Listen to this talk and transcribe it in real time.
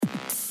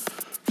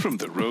From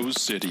the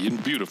Rose City in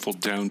beautiful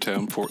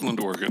downtown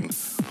Portland, Oregon,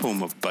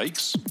 home of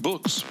bikes,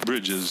 books,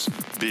 bridges,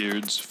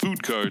 beards,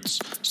 food carts,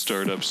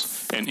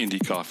 startups, and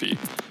indie coffee.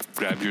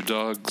 Grab your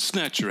dog,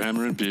 snatch your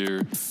hammer and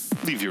beer,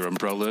 leave your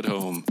umbrella at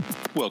home.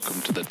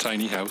 Welcome to the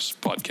Tiny House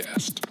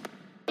Podcast.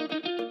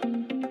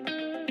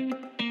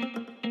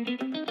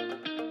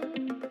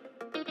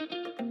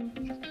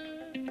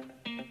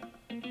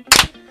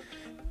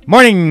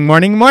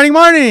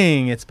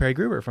 Morning. It's Perry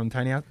Gruber from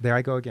Tiny House. There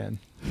I go again.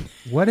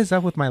 What is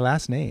up with my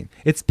last name?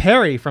 It's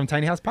Perry from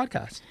Tiny House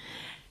Podcast.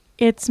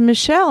 It's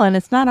Michelle, and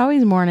it's not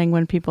always morning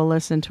when people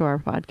listen to our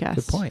podcast.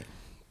 Good point.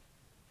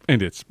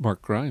 And it's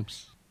Mark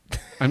Grimes.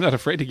 I'm not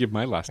afraid to give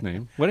my last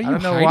name. What are you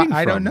hiding from,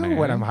 I don't know man?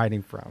 what I'm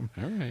hiding from.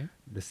 All right.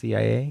 The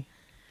CIA?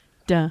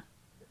 Duh.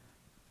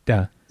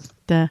 Duh.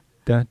 Duh.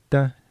 Duh.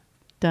 Duh.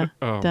 Duh.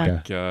 Oh, Duh.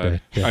 my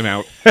God. Duh. I'm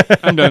out.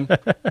 I'm done.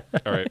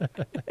 All right.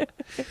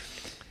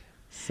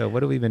 So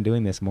what have we been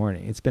doing this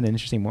morning? It's been an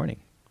interesting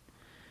morning.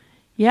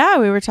 Yeah,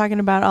 we were talking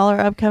about all our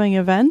upcoming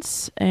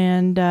events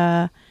and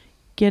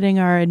getting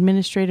our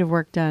administrative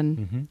work done.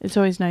 Mm-hmm. It's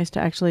always nice to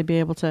actually be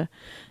able to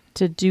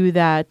do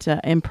that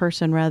in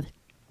person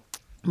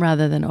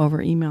rather than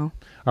over email.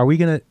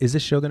 Is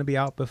this show gonna be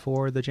out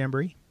before the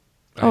Jamboree?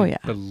 Oh, yeah.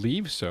 I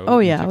believe so. Oh,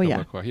 yeah. Take Oh, a yeah.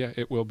 look. Well, yeah,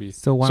 it will be.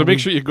 So make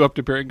sure you go up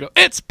to Perry and go,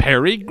 it's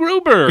Perry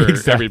Gruber.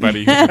 Exactly. Everybody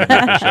who's in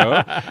the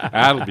show.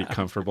 That'll be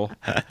comfortable.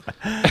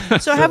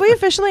 So have we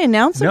officially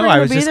announced that No, we're I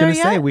going was to be just there gonna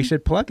yet? say we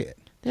should plug it.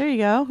 There you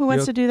go. Who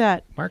wants to do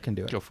that? Mark can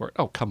do it. Go for it.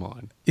 Oh, come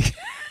on.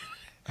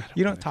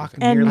 You don't talk.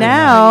 And nearly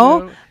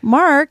now enough.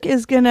 Mark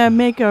is going to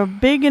make a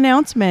big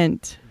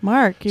announcement.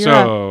 Mark, you're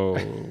up. So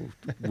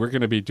we're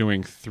going to be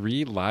doing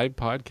 3 live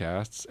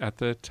podcasts at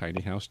the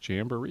Tiny House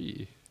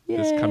Jamboree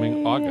this coming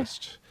Yay.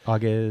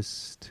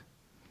 August.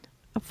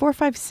 4,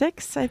 5,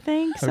 6, I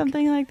think,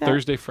 something like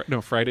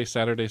that. Friday,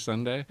 Saturday,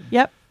 Sunday.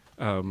 Yep.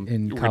 In We're gonna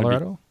be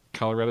Colorado?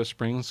 Colorado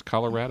Springs,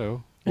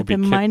 Colorado. At the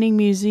Mining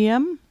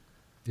Museum.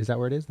 Is that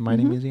where it is? The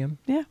Mining Museum?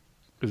 Yeah.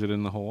 Is it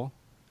in the hole?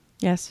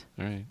 Yes.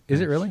 All right.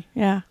 Is it really?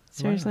 Yeah.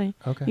 Seriously.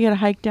 Wow. Okay. You got to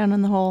hike down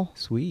in the hole.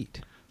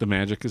 Sweet. The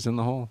magic is in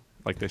the hole,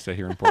 like they say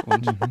here in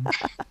Portland.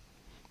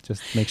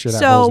 Just make sure that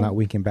So- hole's not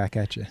winking back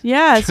at you.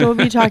 Yeah. So we'll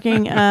be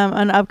talking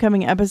on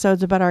upcoming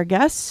episodes about our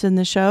guests and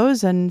the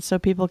shows, and so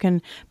people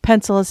can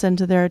pencil us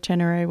into their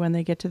itinerary when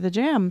they get to the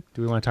jam.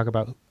 Do we want to talk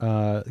about,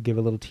 give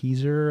a little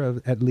teaser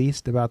of at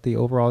least about the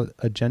overall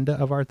agenda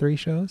of our 3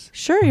 shows?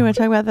 Sure. You want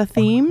to talk about the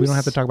themes? We don't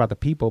have to talk about the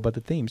people, but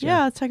the themes.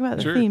 Yeah, let's talk about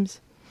the Sure. themes.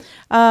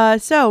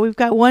 So we've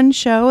got one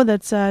show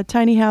that's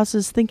Tiny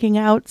Houses Thinking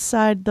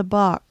Outside the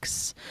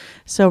Box.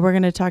 So we're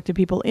going to talk to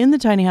people in the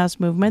tiny house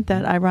movement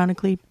that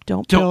ironically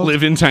don't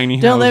live in tiny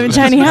houses. Don't live in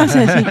tiny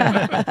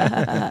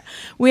houses.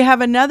 We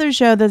have another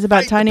show that's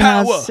about Fight the tiny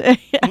power. house.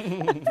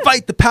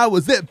 Fight the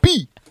powers that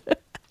be.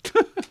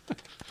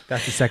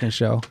 That's the second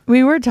show.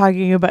 We were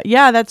talking about,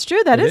 that's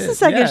true. That It is the is.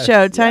 second Yes,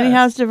 show, Tiny yes.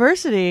 House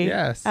Diversity.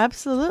 Yes.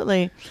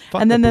 Absolutely. Fuck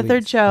And then the the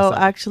third bleeps. show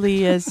Aside.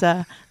 actually is,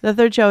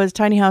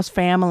 Tiny House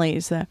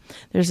Families.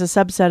 There's a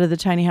subset of the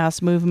tiny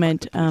house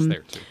movement. It's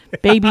there too.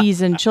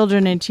 Babies and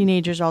children and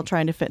teenagers all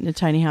trying to fit into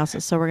tiny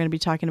houses. So we're going to be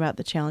talking about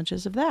the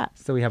challenges of that.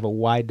 So we have a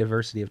wide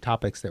diversity of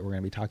topics that we're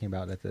going to be talking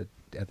about at the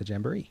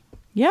Jamboree.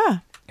 Yeah.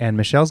 And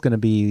Michelle's going to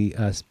be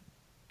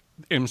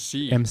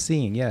MC.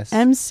 emceeing, yes.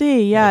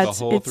 MC. Yeah. the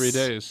whole 3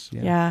 days.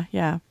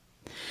 Yeah.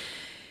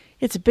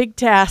 It's a big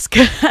task.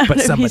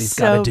 But somebody's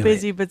so gotta do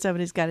busy, it. but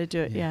somebody's got to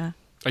do it. Yeah.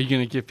 Are you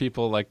going to give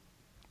people like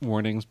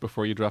warnings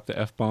before you drop the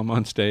F-bomb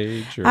on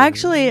stage? Or?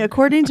 Actually,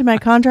 according to my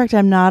contract,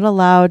 I'm not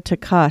allowed to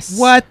cuss.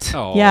 What?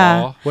 Aw.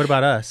 Yeah. What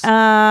about us?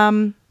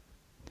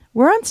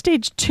 We're on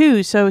stage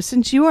 2, so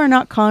since you are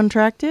not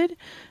contracted,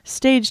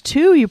 stage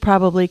 2 you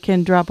probably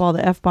can drop all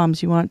the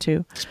F-bombs you want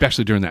to.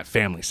 Especially during that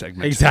family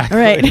segment. Exactly.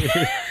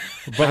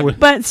 Right.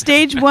 But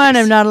stage 1,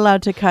 I'm not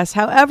allowed to cuss.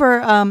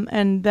 However,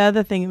 and the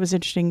other thing that was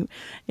interesting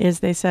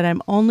is they said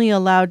I'm only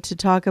allowed to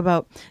talk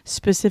about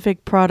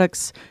specific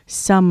products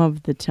some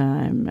of the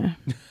time.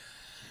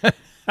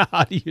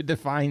 How do you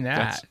define that?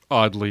 That's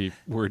oddly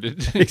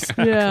worded.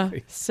 Yeah.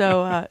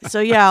 So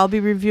I'll be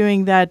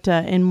reviewing that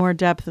in more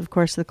depth, of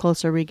course, the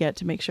closer we get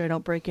to make sure I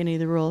don't break any of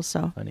the rules.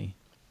 So. Funny.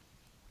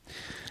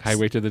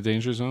 Highway to the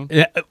danger zone.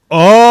 Yeah.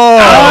 Oh,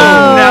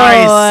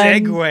 nice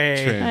and-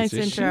 segue. Nice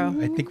Transition.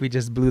 intro. I think we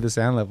just blew the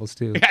sound levels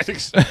too. I think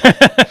so.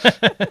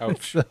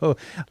 Ouch. So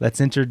let's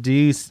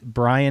introduce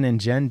Bryan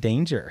and Jen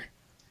Danger.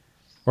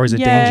 Or is it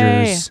Yay.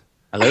 Dangers?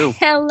 Hello.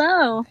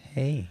 Hello.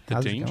 Hey, The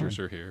how's it dangers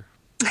going? are here.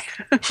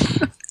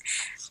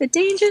 The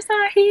dangers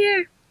are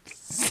here.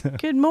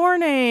 Good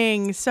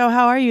morning. So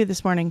how are you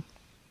this morning?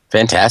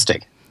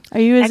 Fantastic. Are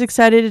you as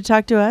excited to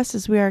talk to us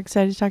as we are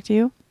excited to talk to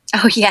you?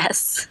 Oh,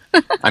 yes.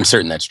 I'm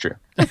certain that's true.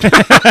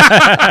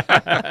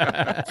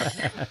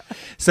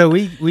 So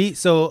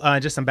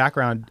just some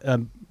background.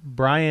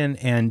 Bryan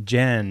and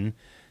Jen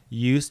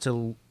used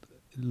to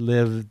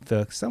live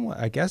the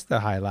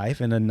high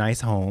life in a nice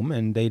home,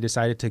 and they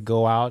decided to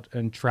go out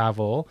and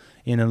travel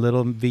in a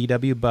little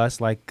VW bus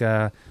like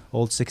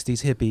old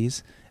 60s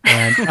hippies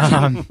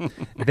And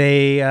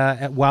they,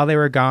 while they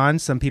were gone,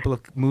 some people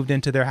moved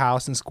into their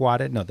house and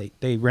squatted. No,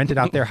 they rented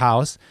out their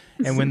house.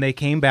 And when they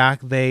came back,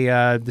 they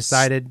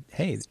decided,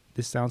 hey,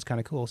 this sounds kind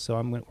of cool. So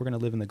we're going to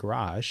live in the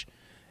garage.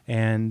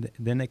 And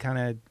then they kind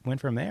of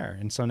went from there.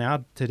 And so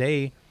now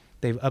today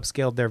they've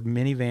upscaled their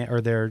minivan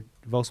or their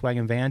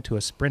Volkswagen van to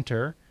a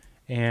Sprinter.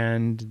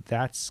 And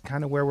that's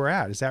kind of where we're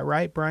at. Is that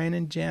right, Bryan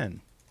and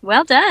Jen?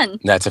 Well done.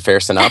 That's a fair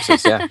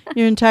synopsis, yeah.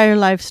 Your entire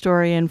life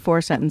story in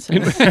 4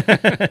 sentences.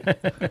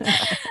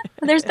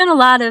 There's been a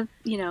lot of,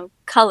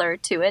 color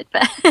to it,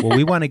 but Well,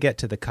 we want to get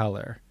to the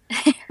color,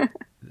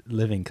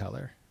 living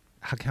color.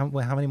 How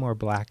many more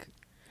black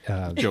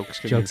jokes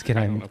can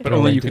I don't know, but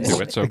only you can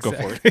do it, so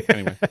Exactly. go for it.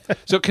 Anyway,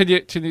 so can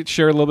you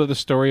share a little bit of the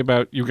story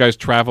about you guys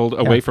traveled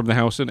away from the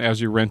house and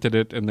as you rented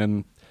it, and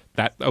then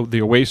the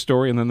away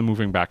story, and then the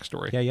moving back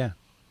story? Yeah.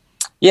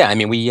 Yeah, I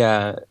mean, we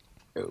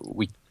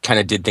kind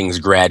of did things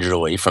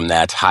gradually from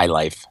that high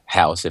life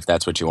house, if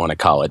that's what you want to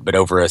call it. But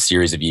over a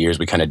series of years,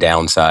 we kind of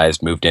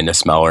downsized, moved into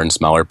smaller and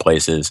smaller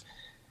places.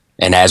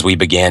 And as we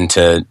began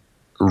to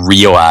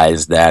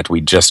realize that we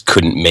just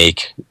couldn't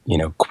make,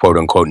 quote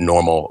unquote,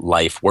 normal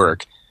life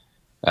work,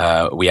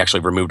 we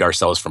actually removed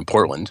ourselves from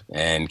Portland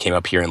and came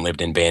up here and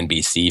lived in Van,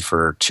 BC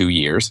for 2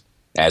 years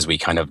as we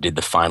kind of did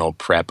the final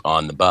prep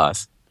on the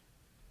bus,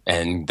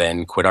 and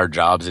then quit our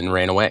jobs and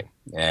ran away.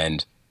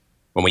 And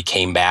when we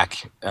came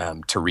back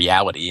to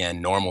reality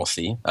and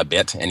normalcy a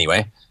bit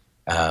anyway,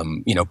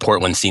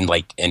 Portland seemed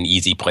like an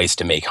easy place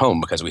to make home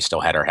because we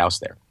still had our house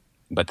there.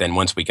 But then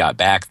once we got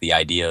back, the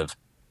idea of,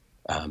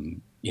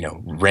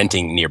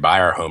 renting nearby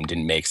our home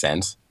didn't make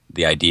sense.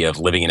 The idea of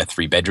living in a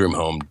 3-bedroom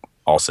home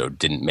also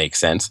didn't make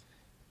sense.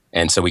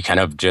 And so we kind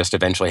of just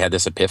eventually had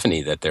this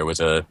epiphany that there was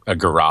a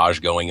garage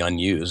going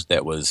unused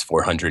that was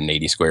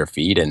 480 square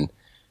feet and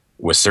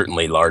was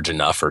certainly large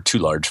enough or too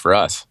large for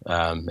us.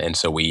 And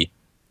so we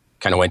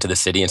kind of went to the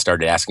city and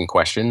started asking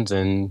questions,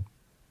 and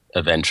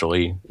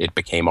eventually it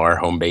became our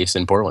home base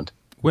in Portland.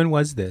 When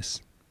was this?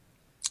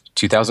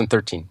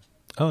 2013.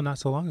 Oh, not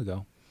so long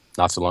ago.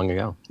 Not so long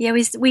ago. yeah,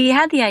 we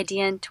had the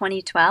idea in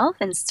 2012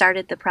 and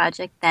started the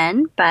project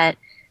then, but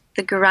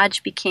the garage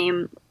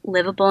became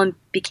livable and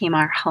became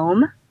our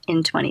home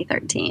in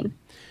 2013.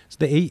 So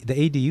the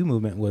ADU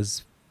movement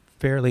was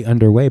fairly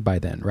underway by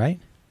then, right?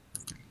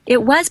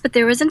 It was, but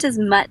there wasn't as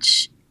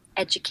much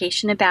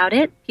education about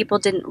it. People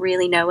didn't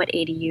really know what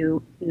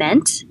ADU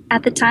meant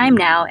at the time.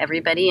 Now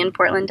everybody in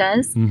Portland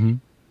does.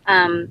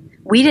 Mm-hmm.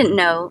 We didn't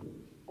know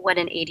what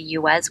an ADU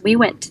was. We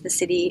went to the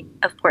city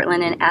of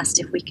Portland and asked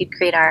if we could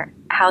create our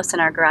house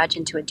and our garage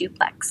into a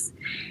duplex.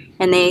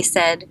 And they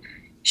said,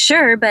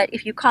 sure, but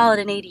if you call it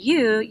an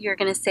ADU, you're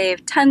going to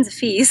save tons of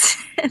fees.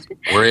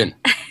 We're in.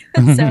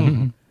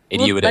 So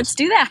ADU let's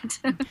do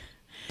that.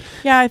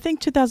 Yeah, I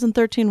think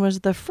 2013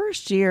 was the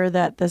first year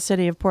that the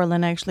city of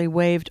Portland actually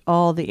waived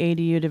all the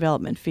ADU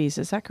development fees.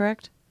 Is that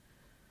correct?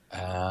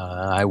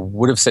 I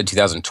would have said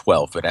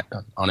 2012, but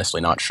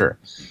honestly not sure.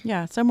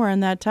 Yeah, somewhere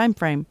in that time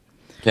frame.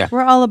 Yeah.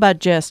 We're all about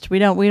gist. We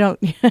don't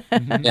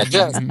Yeah,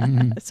 just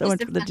so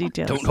much for the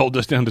details. Don't hold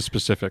us down to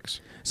specifics.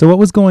 So what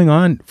was going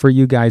on for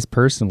you guys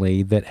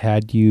personally that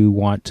had you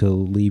want to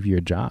leave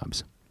your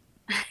jobs?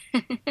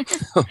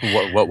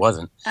 what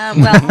wasn't?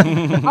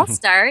 Well, I'll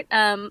start.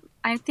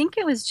 I think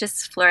it was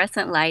just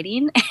fluorescent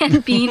lighting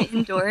and being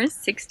indoors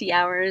 60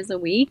 hours a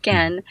week.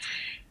 And,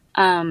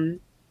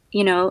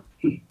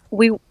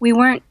 we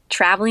weren't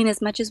traveling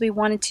as much as we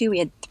wanted to. We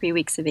had 3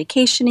 weeks of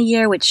vacation a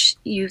year, which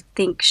you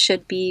think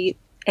should be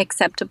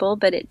acceptable,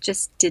 but it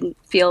just didn't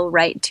feel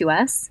right to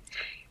us.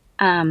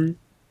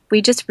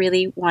 We just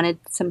really wanted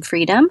some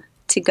freedom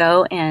to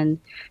go and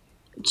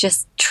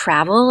just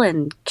travel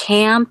and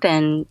camp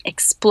and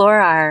explore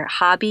our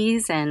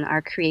hobbies and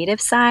our creative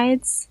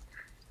sides.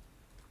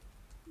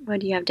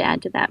 What do you have to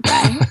add to that,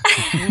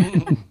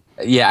 Bryan?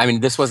 Yeah, I mean,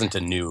 this wasn't a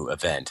new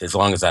event. As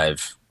long as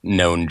I've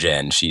known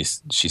Jen,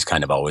 she's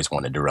kind of always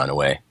wanted to run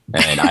away.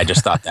 And I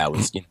just thought that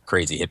was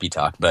crazy hippie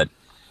talk. But,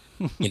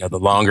 the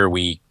longer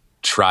we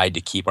tried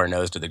to keep our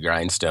nose to the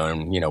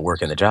grindstone,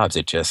 working the jobs,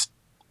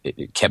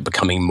 it kept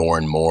becoming more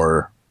and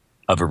more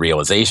of a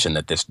realization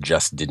that this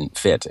just didn't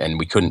fit, and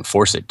we couldn't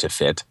force it to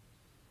fit.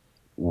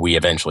 We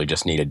eventually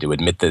just needed to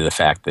admit to the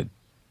fact that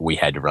we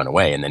had to run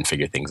away and then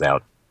figure things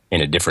out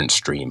in a different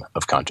stream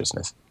of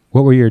consciousness.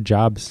 What were your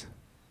jobs?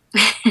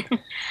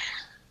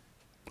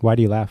 Why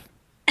do you laugh?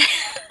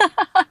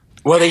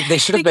 Well, they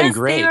should have been Because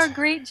great. they were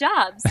great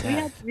jobs. We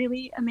had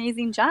really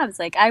amazing jobs.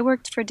 Like I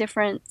worked for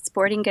different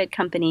sporting good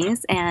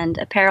companies and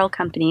apparel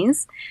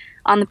companies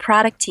on the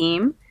product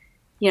team,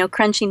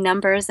 crunching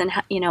numbers and,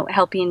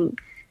 helping,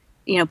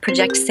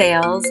 project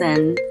sales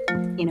and,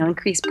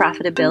 increase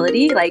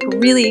profitability. Like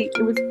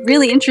it was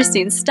really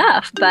interesting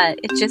stuff, but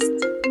it just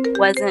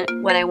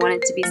wasn't what I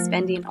wanted to be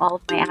spending all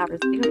of my hours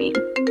doing.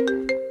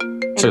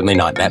 Certainly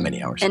not that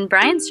many hours. And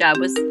Bryan's job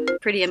was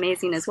pretty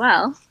amazing as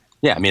well.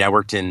 Yeah, I mean, I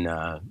worked in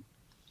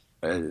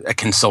a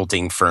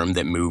consulting firm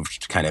that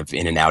moved kind of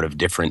in and out of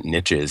different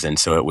niches, and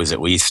so it was at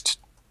least,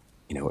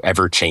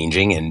 ever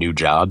changing and new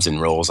jobs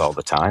and roles all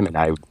the time. And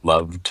I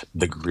loved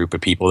the group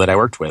of people that I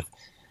worked with.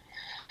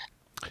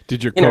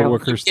 Did your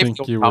coworkers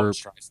think you were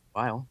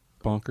while.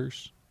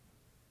 bonkers?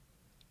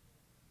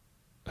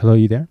 Hello,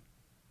 you there?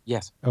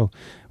 Yes. Oh,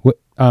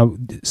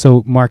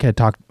 so Mark had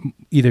talked.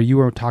 Either you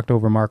were talked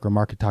over Mark, or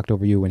Mark had talked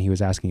over you when he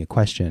was asking a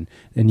question,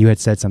 and you had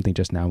said something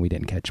just now, and we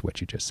didn't catch what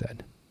you just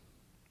said.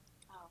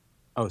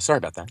 Oh, sorry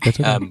about that. That's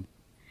okay.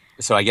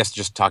 So I guess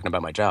just talking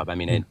about my job. I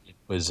mean, it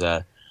was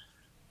a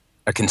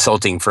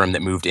consulting firm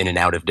that moved in and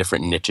out of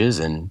different niches,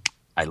 and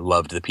I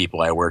loved the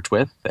people I worked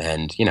with,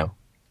 and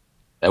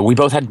we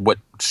both had what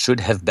should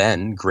have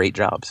been great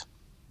jobs.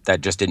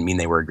 That just didn't mean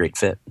they were a great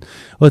fit.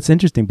 Well, it's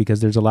interesting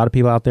because there's a lot of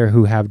people out there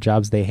who have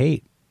jobs they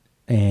hate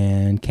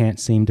and can't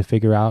seem to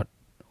figure out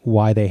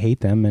why they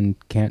hate them, and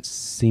can't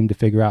seem to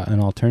figure out an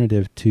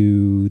alternative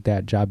to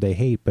that job they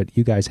hate. But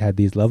you guys had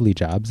these lovely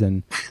jobs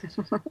and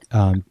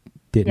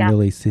didn't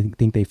really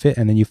think they fit.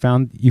 And then you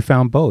found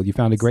both. You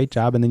found a great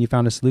job, and then you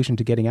found a solution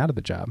to getting out of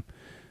the job.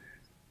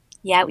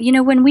 Yeah.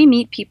 When we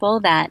meet people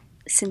that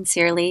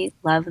sincerely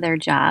love their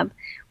job,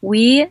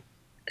 we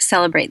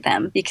celebrate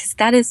them, because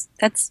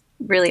that's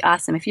really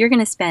awesome. If you're going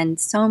to spend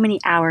so many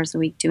hours a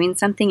week doing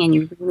something and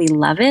you really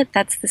love it,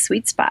 that's the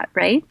sweet spot,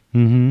 right?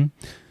 Mm-hmm.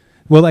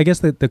 Well, I guess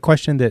the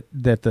question that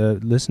the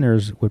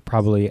listeners would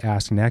probably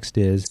ask next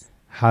is,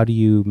 I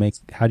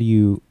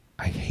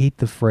hate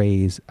the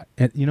phrase,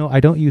 I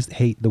don't use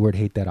the word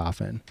hate that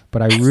often,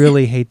 but I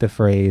really hate the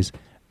phrase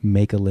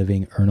make a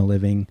living, earn a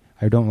living.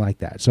 I don't like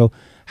that. So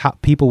how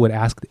people would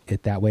ask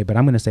it that way, but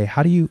I'm going to say,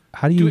 how do you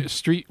do it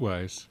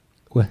streetwise?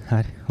 What?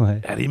 How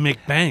do you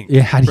make bank?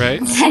 Yeah,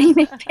 right? How do you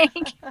make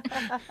bank?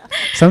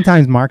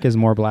 Sometimes Mark is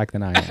more black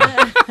than I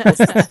am.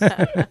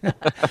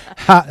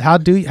 How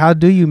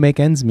do you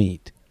make ends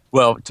meet?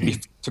 Well,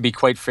 to be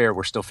quite fair,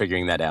 we're still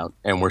figuring that out,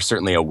 and we're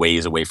certainly a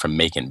ways away from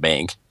making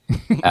bank.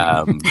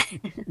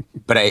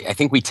 But I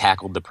think we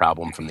tackled the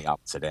problem from the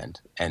opposite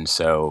end, and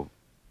so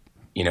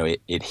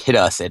it hit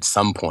us at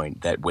some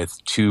point that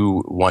with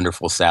two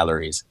wonderful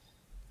salaries,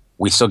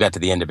 we still got to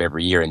the end of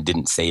every year and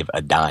didn't save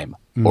a dime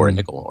or a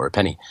nickel or a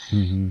penny.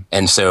 Mm-hmm.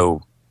 And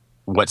so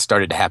what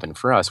started to happen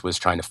for us was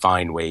trying to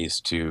find ways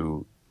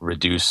to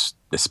reduce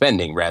the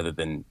spending rather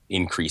than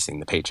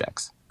increasing the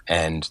paychecks.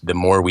 And the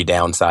more we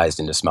downsized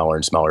into smaller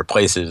and smaller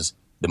places,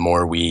 the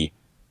more we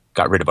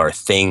got rid of our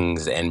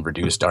things and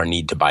reduced our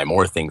need to buy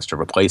more things to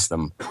replace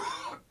them,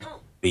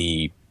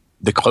 the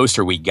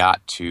closer we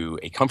got to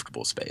a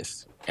comfortable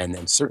space. And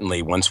then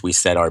certainly once we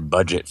set our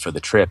budget for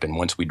the trip and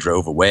once we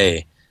drove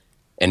away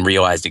and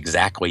realized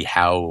exactly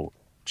how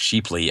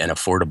cheaply and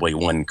affordably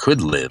one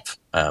could live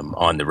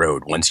on the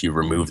road, once you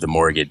remove the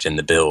mortgage and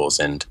the bills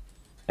and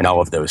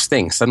all of those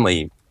things,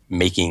 suddenly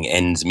making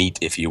ends meet,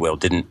 if you will,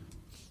 didn't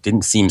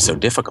seem so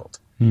difficult.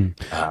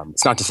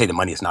 It's not to say the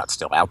money is not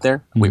still out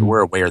there.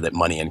 We're aware that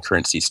money and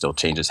currency still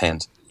changes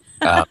hands.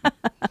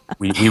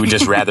 We would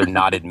just rather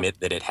not admit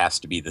that it has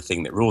to be the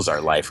thing that rules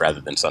our life rather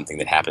than something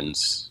that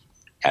happens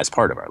as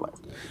part of our life.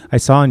 I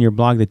saw on your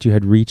blog that you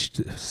had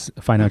reached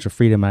financial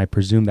freedom. I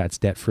presume that's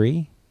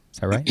debt-free. Is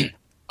that right?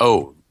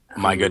 Oh,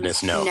 my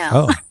goodness, no.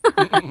 Oh.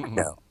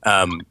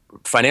 No.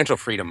 Financial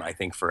freedom, I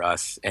think, for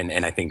us,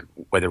 and I think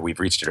whether we've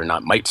reached it or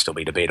not might still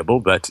be debatable,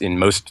 but in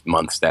most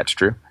months that's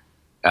true.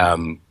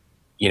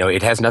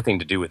 It has nothing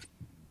to do with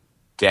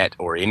debt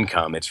or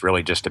income. It's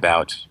really just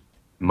about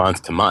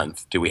month to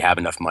month, do we have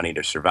enough money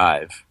to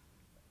survive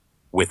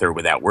with or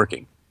without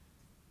working?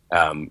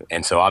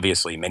 And so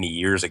obviously many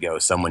years ago,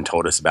 someone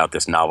told us about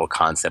this novel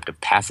concept of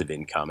passive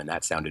income, and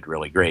that sounded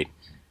really great.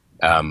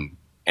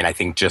 And I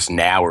think just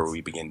now are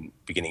we beginning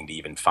to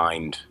even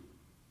find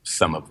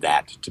some of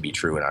that to be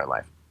true in our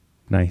life.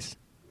 Nice.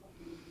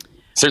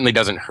 Certainly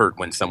doesn't hurt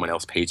when someone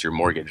else pays your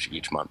mortgage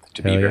each month,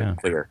 to be very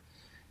clear.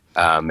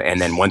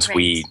 And then once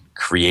we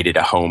created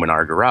a home in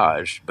our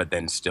garage, but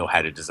then still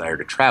had a desire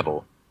to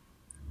travel,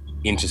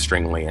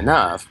 interestingly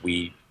enough,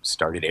 we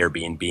started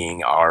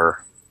Airbnb-ing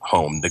our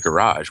home, the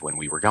garage, when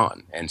we were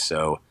gone. And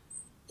so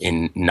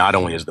not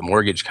only is the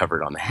mortgage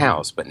covered on the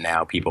house, but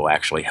now people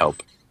actually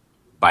help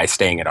by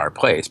staying at our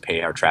place,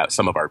 pay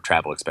some of our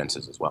travel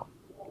expenses as well.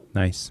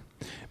 Nice.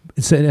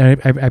 So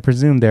I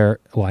presume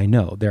I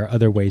know there are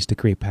other ways to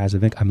create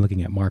passive income. I'm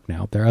looking at Mark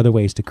now. There are other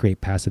ways to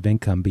create passive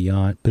income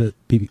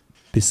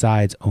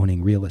besides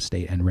owning real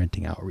estate and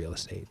renting out real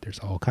estate. There's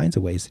all kinds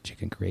of ways that you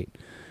can create passive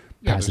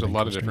income. There's a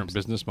lot of different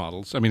business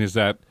models. I mean, is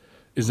that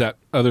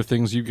other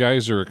things you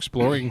guys are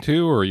exploring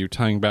too, or are you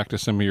tying back to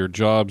some of your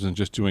jobs and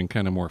just doing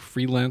kind of more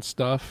freelance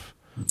stuff?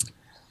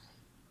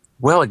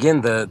 Well, again,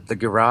 the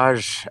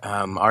garage,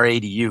 our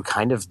ADU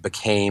kind of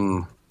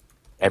became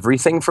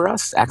everything for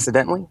us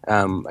accidentally.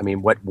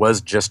 What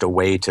was just a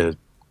way to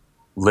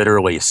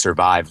literally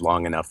survive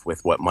long enough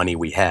with what money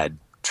we had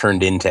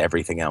turned into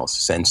everything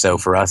else. And so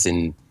for us,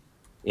 in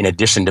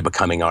addition to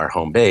becoming our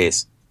home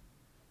base,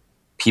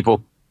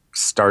 people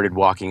started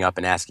walking up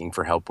and asking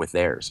for help with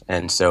theirs.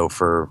 And so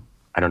for,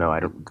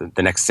 the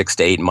next 6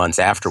 to 8 months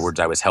afterwards,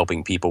 I was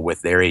helping people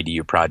with their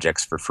ADU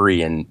projects for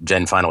free. And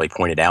Jen finally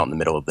pointed out in the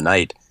middle of the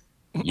night,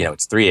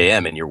 it's 3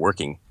 a.m. and you're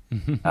working.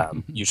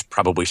 you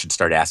probably should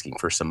start asking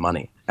for some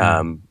money.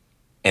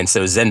 And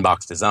so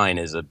Zenbox Design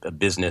is a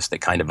business that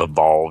kind of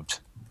evolved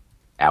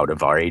out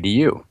of our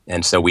ADU.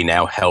 And so we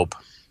now help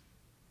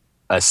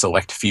a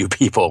select few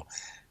people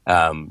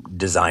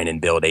design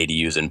and build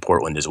ADUs in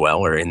Portland as well,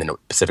 or in the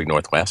Pacific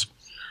Northwest.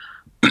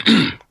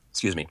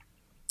 Excuse me.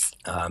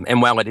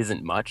 And while it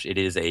isn't much, it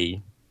is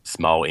a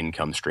small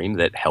income stream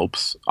that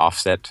helps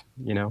offset,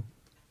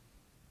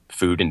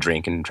 food and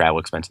drink and travel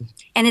expenses.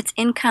 And it's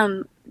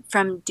income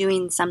from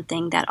doing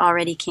something that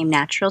already came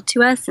natural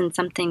to us, and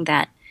something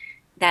that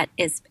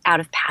is out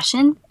of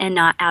passion and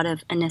not out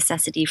of a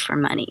necessity for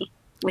money,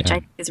 which I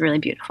think is really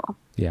beautiful.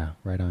 Yeah,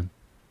 right on.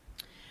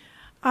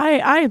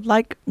 I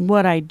like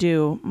what I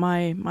do.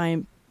 My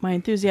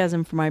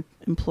enthusiasm for my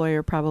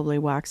employer probably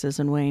waxes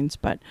and wanes,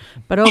 but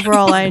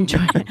overall I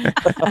enjoy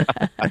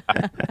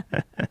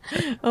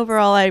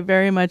overall I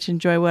very much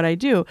enjoy what I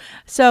do.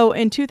 So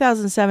in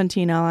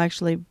 2017, I'll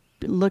actually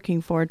be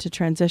looking forward to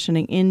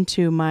transitioning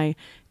into my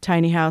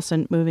tiny house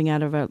and moving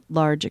out of a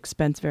large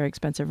very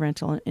expensive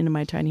rental into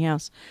my tiny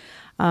house.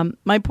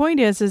 My point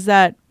is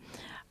that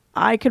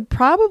I could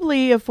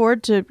probably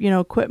afford to,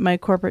 quit my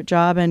corporate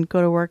job and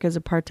go to work as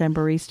a part-time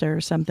barista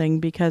or something,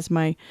 because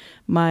my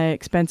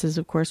expenses,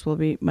 of course, will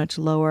be much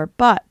lower.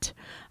 But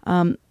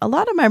a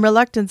lot of my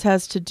reluctance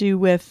has to do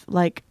with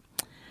like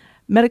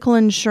medical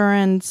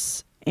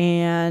insurance.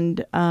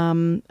 And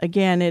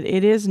again,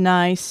 it is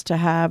nice to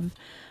have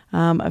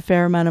a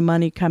fair amount of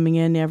money coming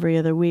in every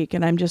other week.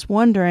 And I'm just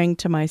wondering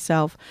to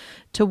myself,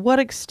 to what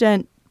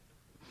extent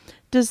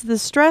does the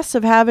stress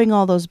of having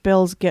all those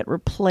bills get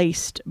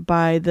replaced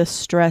by the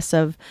stress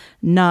of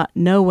not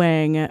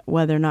knowing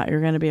whether or not you're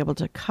going to be able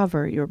to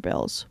cover your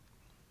bills?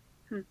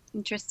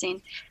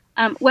 Interesting.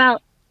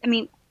 Well, I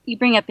mean, you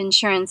bring up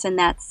insurance, and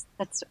that's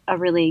a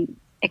really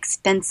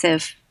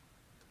expensive,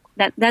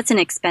 that's an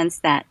expense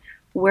that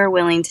we're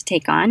willing to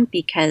take on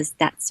because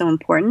that's so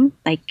important.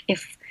 Like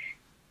if,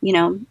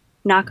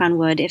 knock on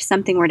wood, if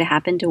something were to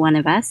happen to one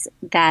of us,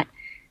 that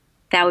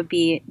would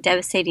be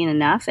devastating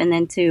enough. And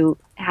then to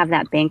have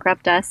that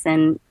bankrupt us,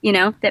 and,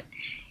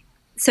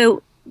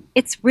 so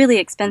it's really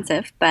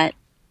expensive, but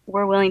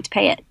we're willing to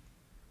pay it.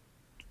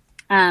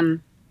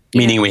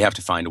 Meaning we have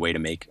to find a way to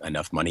make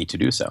enough money to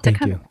do so. Thank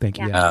you.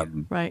 Yeah.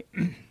 Right.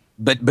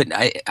 But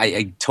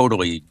I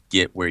totally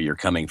get where you're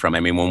coming from. I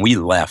mean, when we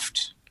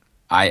left,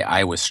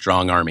 I was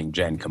strong-arming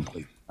Jen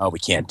completely. Oh, we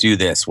can't do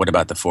this. What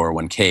about the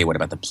 401k? What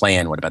about the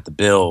plan? What about the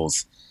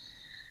bills?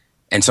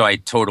 And so I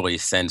totally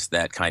sense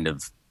that kind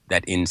of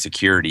that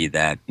insecurity,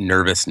 that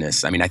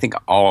nervousness. I mean, I think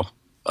all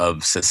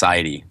of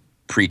society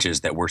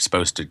preaches that we're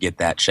supposed to get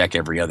that check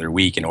every other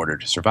week in order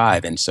to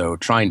survive. And so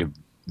trying to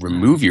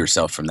remove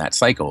yourself from that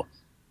cycle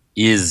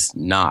is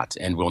not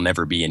and will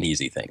never be an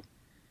easy thing.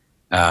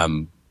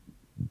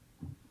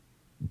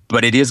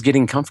 But it is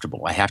getting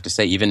comfortable. I have to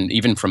say,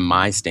 even from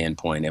my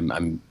standpoint,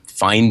 I'm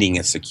finding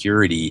a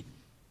security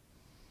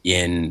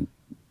in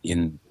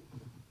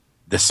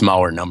the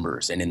smaller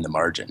numbers and in the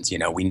margins.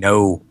 We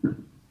know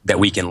that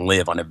we can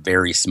live on a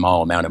very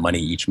small amount of money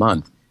each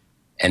month.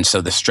 And so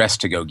the stress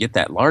to go get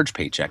that large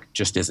paycheck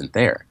just isn't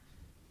there.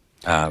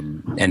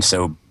 And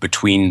so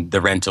between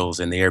the rentals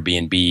and the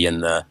Airbnb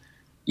and the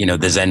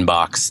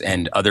Zenbox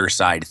and other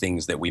side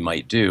things that we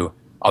might do,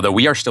 although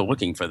we are still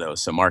looking for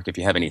those. So Mark, if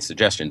you have any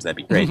suggestions, that'd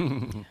be great.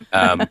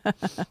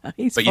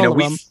 He's but full of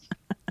them.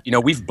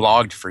 We've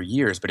blogged for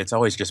years, but it's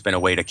always just been a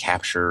way to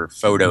capture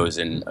photos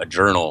in a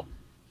journal.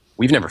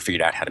 We've never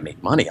figured out how to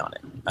make money on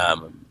it.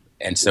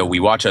 And so we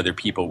watch other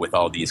people with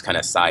all these kind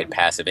of side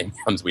passive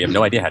incomes. We have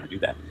no idea how to do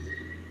that.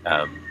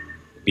 It'd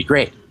be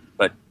great,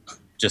 but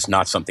just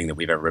not something that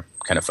we've ever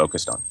kind of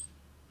focused on.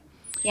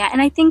 Yeah,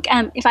 and I think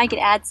if I could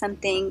add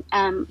something,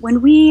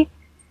 when we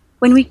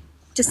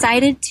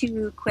decided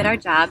to quit our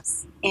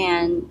jobs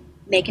and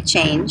make a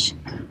change,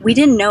 we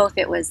didn't know if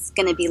it was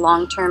going to be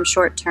long-term,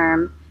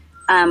 short-term.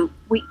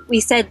 We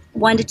said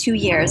 1 to 2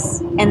 years,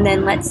 and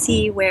then let's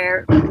see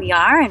where we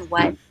are and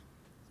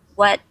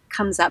what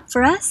comes up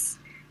for us.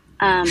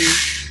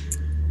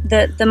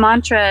 The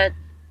mantra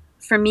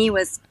for me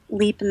was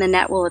leap and the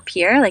net will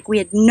appear. Like, we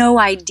had no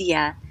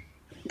idea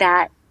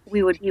that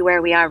we would be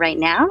where we are right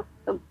now.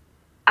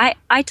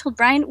 I told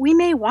Bryan we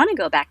may want to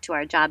go back to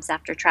our jobs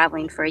after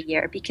traveling for a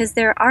year, because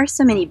there are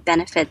so many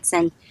benefits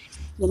and,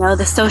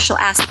 the social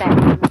aspect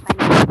and the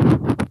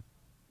financial.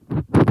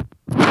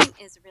 The point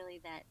is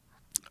really that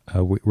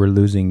we're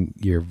losing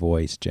your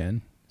voice,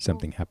 Jen.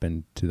 Something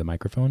happened to the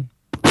microphone.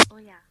 Oh,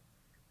 yeah.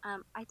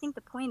 I think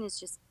the point is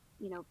just,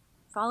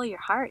 follow your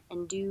heart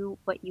and do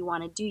what you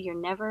want to do. You're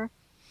never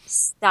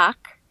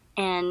stuck.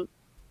 And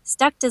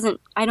stuck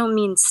I don't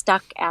mean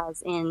stuck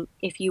as in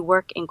if you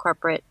work in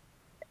corporate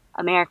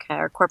America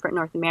or corporate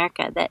North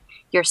America that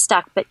you're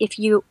stuck. But if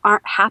you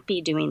aren't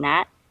happy doing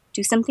that,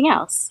 do something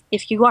else.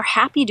 If you are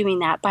happy doing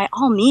that, by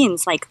all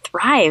means,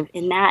 thrive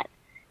in that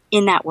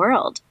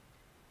world.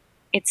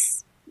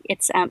 It's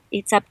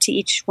up to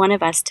each one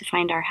of us to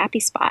find our happy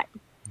spot.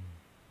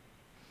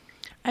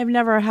 I've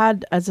never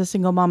had, as a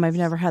single mom, I've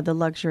never had the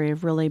luxury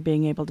of really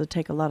being able to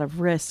take a lot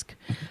of risk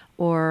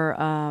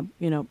or,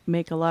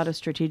 make a lot of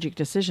strategic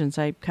decisions.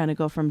 I kind of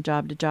go from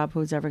job to job,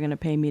 who's ever going to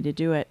pay me to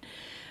do it.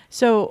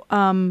 So,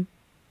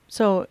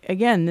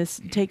 again,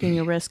 this taking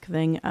a risk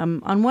thing,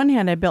 on one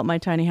hand, I built my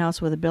tiny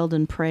house with a build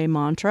and pray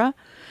mantra.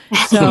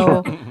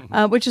 So,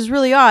 which is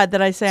really odd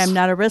that I say I'm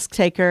not a risk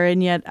taker,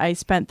 and yet I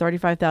spent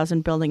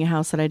 $35,000 building a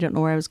house that I don't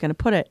know where I was going to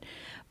put it.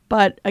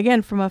 But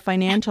again, from a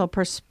financial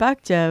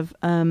perspective,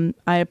 I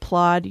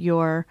applaud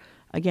your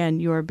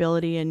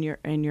ability and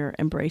your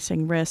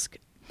embracing risk.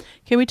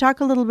 Can we talk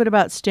a little bit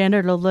about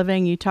standard of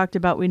living? You talked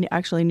about we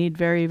actually need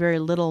very, very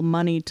little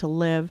money to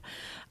live.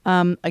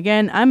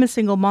 Again, I'm a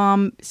single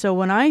mom, so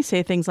when I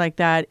say things like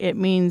that, it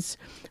means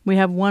we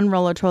have one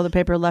roll of toilet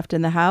paper left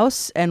in the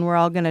house, and we're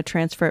all going to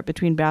transfer it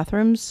between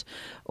bathrooms,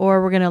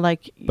 or we're going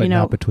to but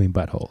not between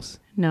buttholes.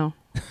 No.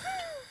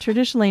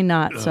 Traditionally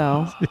not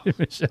so.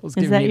 Michelle's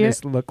giving me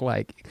this look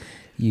like,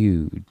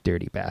 you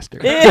dirty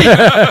bastard.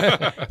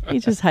 He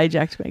just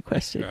hijacked my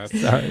question.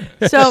 Sorry.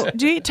 So,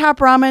 do you eat top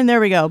ramen? There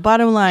we go.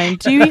 Bottom line.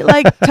 Do you eat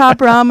like top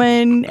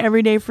ramen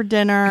every day for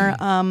dinner?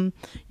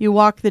 You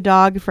walk the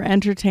dog for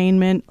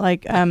entertainment,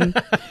 like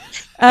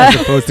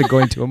as opposed to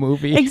going to a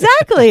movie.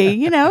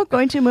 Exactly.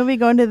 Going to a movie,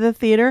 going to the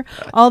theater,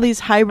 all these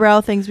highbrow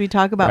things we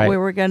talk about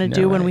where we're going to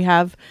do when we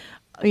have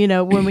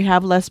when we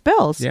have less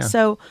bills. Yeah.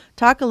 So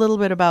talk a little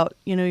bit about,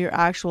 your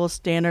actual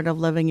standard of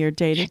living your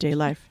day-to-day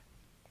life.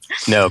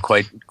 No,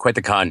 quite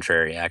the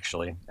contrary,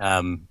 actually.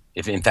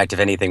 If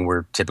anything,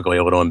 we're typically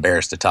a little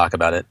embarrassed to talk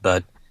about it.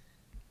 But,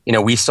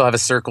 we still have a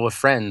circle of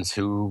friends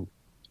who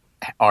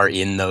are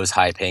in those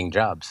high-paying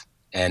jobs.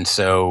 And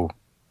so,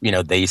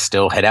 they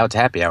still head out to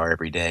happy hour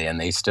every day, and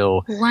they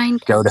still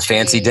go to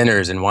fancy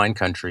dinners in wine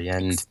country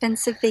and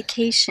expensive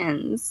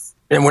vacations.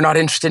 And we're not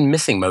interested in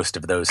missing most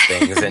of those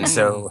things. And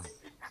so...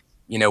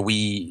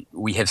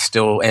 we have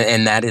still,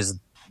 and that is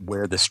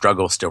where the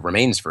struggle still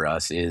remains for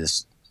us,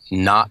 is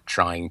not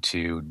trying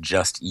to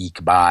just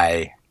eke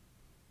by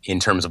in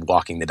terms of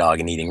walking the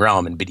dog and eating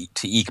ramen, but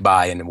to eke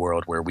by in a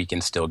world where we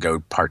can still go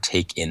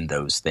partake in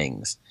those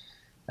things.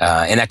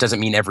 And that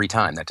doesn't mean every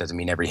time. That doesn't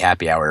mean every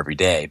happy hour every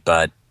day.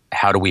 But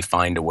how do we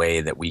find a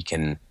way that we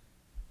can,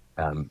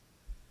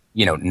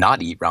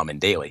 not eat ramen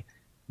daily,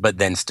 but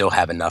then still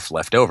have enough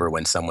left over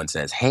when someone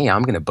says, hey,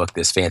 I'm going to book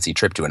this fancy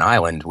trip to an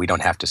island. We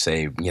don't have to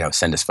say,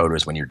 send us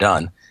photos when you're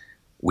done.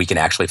 We can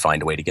actually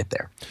find a way to get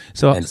there.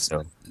 So let's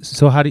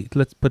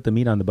put the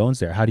meat on the bones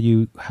there.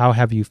 How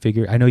have you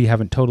figured, I know you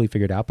haven't totally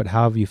figured out, but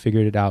how have you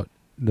figured it out,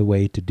 the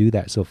way to do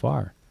that so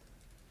far?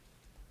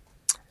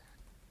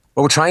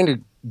 Well, we're trying to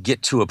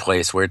get to a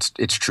place where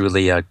it's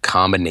truly a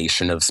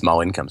combination of small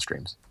income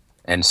streams.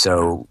 And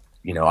so,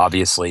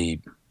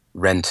 obviously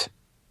rent,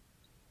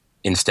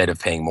 instead of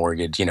paying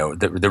mortgage,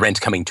 the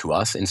rent coming to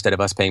us instead of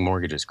us paying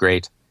mortgage is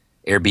great.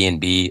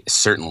 Airbnb is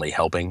certainly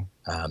helping.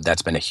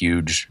 That's been a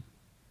huge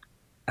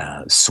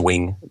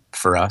swing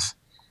for us.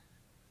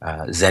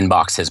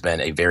 Zenbox has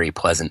been a very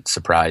pleasant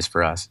surprise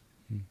for us.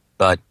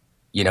 But,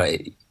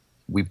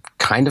 we've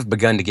kind of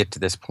begun to get to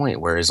this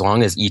point where as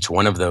long as each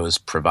one of those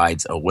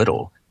provides a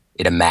little,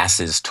 it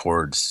amasses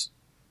towards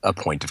a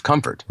point of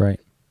comfort. Right.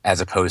 As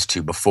opposed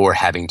to before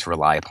having to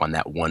rely upon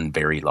that one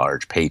very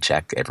large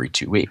paycheck every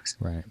 2 weeks.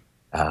 Right.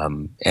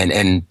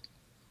 And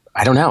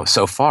I don't know.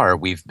 So far,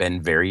 we've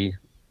been very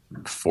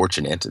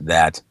fortunate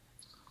that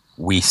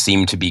we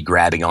seem to be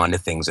grabbing onto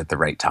things at the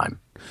right time.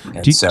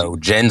 And so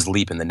Jen's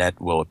leap in the net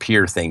will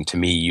appear thing to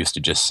me used to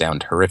just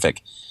sound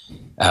horrific.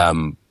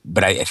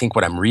 But I think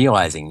what I'm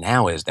realizing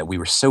now is that we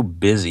were so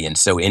busy and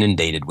so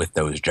inundated with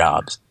those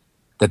jobs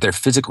that there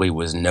physically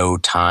was no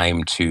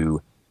time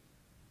to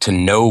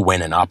know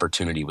when an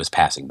opportunity was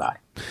passing by,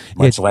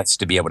 much less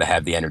to be able to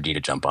have the energy to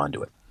jump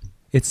onto it.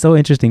 It's so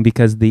interesting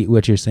because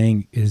what you're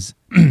saying is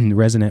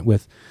resonant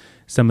with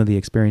some of the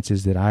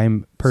experiences that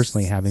I'm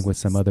personally having with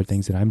some other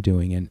things that I'm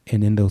doing. And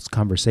in those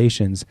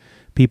conversations,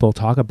 people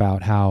talk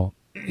about how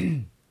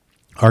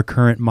our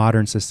current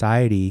modern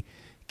society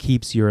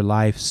keeps your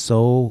life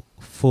so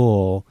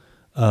full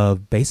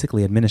of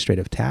basically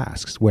administrative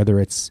tasks, whether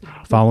it's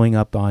following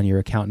up on your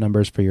account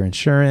numbers for your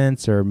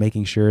insurance or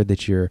making sure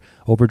that your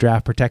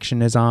overdraft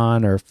protection is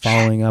on, or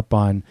following up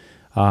on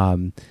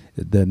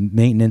the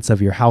maintenance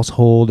of your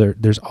household, or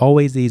there's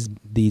always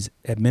these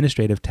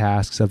administrative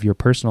tasks of your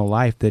personal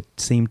life that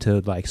seem to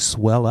like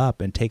swell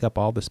up and take up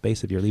all the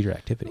space of your leisure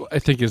activity. I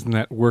think isn't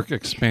that work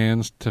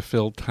expands to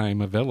fill time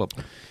available,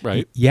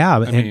 right?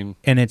 Yeah, and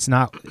it's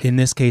not, in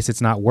this case,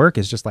 it's not work.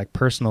 It's just like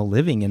personal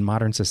living in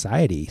modern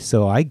society.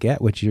 So I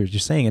get what you're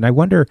just saying, and I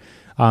wonder,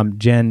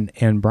 Jen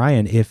and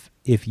Bryan, if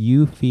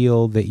you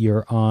feel that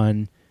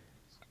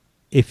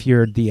if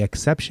you're the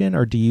exception,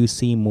 or do you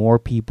see more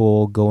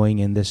people going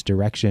in this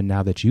direction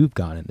now that you've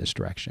gone in this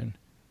direction?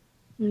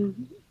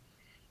 Mm-hmm.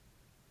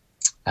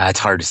 It's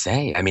hard to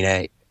say. I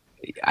mean,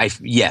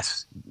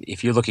 yes,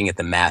 if you're looking at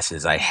the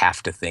masses, I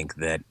have to think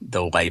that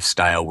the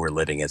lifestyle we're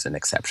living is an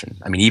exception.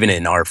 I mean, even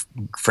in our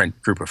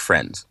group of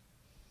friends,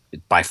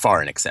 by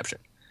far an exception.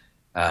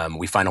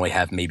 We finally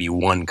have maybe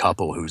one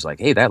couple who's like,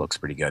 hey, that looks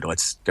pretty good.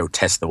 Let's go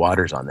test the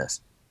waters on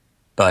this.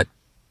 But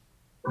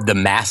the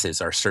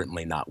masses are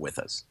certainly not with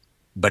us.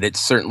 But it's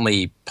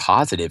certainly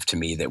positive to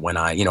me that when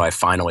I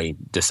finally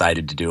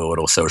decided to do a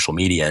little social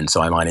media, and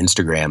so I'm on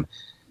Instagram,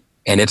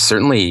 and it's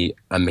certainly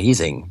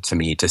amazing to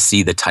me to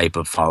see the type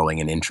of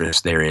following and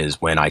interest there is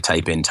when I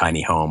type in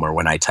tiny home or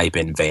when I type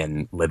in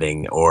van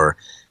living or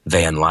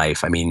van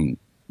life. I mean,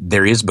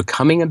 there is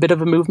becoming a bit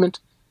of a movement.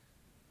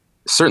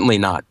 Certainly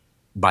not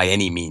by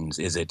any means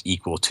is it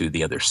equal to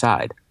the other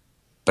side.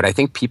 But I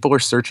think people are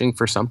searching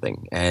for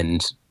something.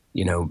 And,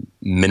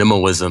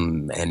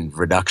 minimalism and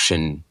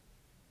reduction,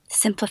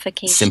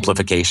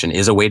 simplification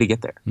is a way to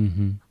get there.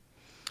 Mm-hmm.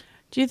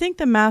 Do you think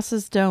the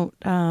masses don't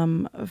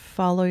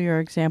follow your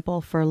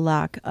example for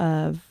lack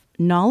of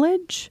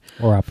knowledge,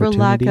 or opportunity, for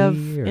lack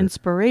of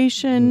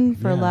inspiration,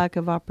 for yeah. lack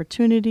of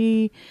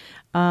opportunity?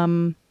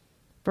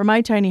 For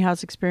my tiny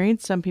house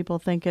experience, some people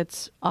think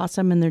it's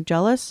awesome and they're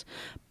jealous,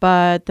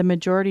 but the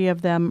majority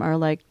of them are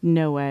like,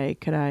 no way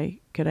could I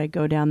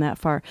go down that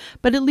far.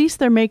 But at least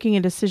they're making a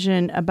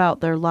decision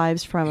about their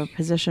lives from a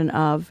position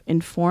of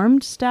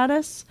informed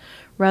status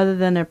rather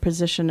than a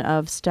position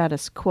of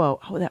status quo.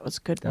 Oh, that was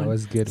a good one. That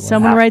was a good one.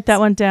 Someone write that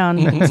one down.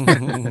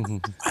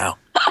 Wow.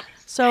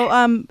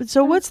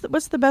 So what's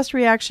the best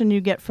reaction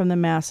you get from the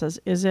masses?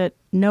 Is it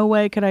no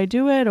way could I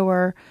do it,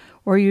 or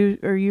are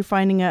you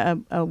finding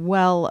a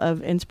well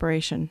of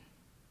inspiration?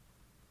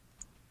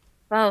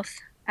 Both,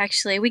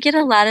 actually. We get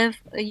a lot of,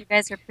 you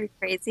guys are pretty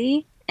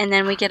crazy, and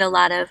then we get a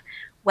lot of,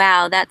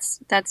 wow, that's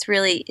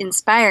really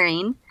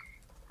inspiring.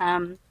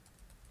 And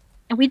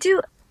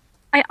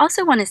I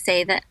also want to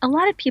say that a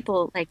lot of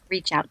people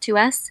reach out to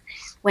us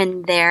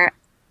when they're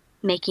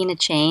making a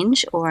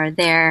change or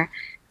they're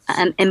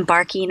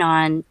embarking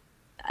on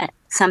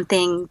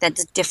something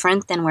that's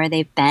different than where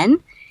they've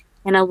been.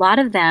 And a lot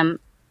of them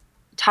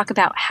talk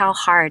about how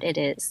hard it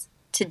is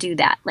to do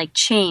that.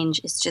 Change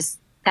is just,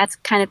 that's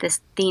kind of this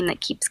theme that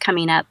keeps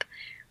coming up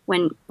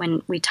when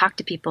we talk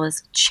to people,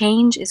 is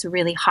change is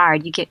really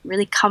hard. You get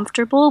really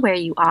comfortable where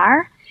you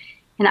are.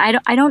 And I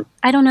don't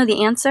know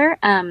the answer.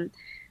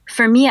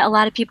 For me, a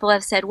lot of people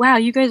have said, wow,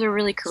 you guys are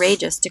really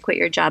courageous to quit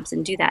your jobs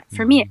and do that.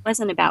 For me, it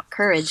wasn't about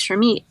courage. For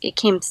me, it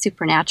came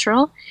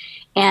supernatural.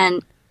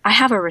 And I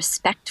have a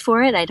respect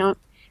for it. I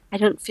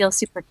don't feel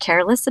super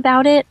careless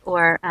about it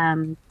or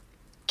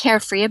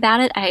carefree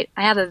about it. I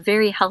have a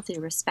very healthy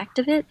respect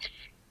of it,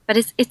 but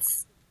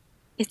it's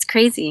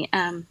crazy.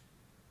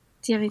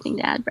 Do you have anything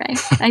to add, Bryan?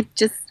 I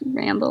just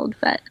rambled,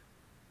 but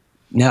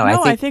no,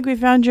 I think we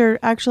found your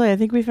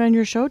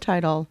show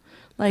title,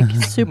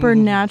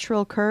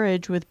 Supernatural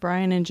Courage with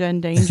Bryan and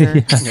Jen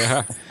Danger.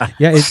 Yeah.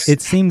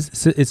 It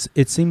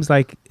seems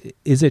like,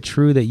 is it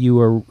true that you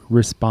are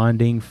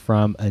responding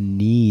from a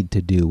need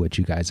to do what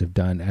you guys have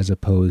done as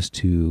opposed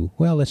to,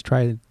 well, let's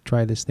try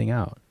this thing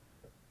out?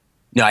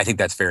 No, I think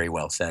that's very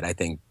well said. I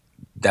think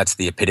that's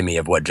the epitome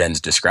of what Jen's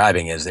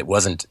describing, is it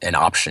wasn't an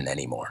option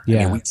anymore.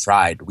 Yeah. I mean,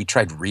 we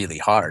tried really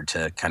hard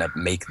to kind of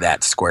make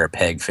that square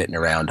peg fit in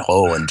a round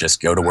hole and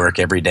just go to work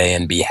every day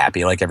and be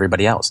happy like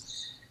everybody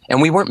else.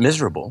 And we weren't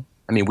miserable.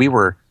 I mean, we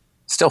were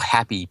still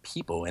happy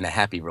people in a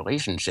happy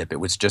relationship. It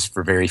was just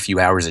for very few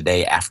hours a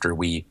day after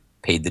we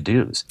paid the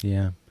dues.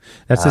 Yeah.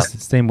 That's the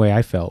same way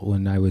I felt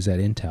when I was at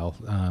Intel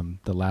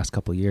the last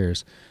couple of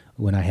years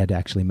when I had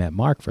actually met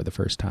Mark for the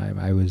first time.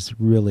 I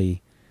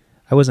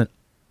wasn't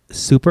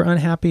super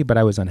unhappy, but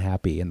I was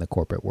unhappy in the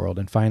corporate world.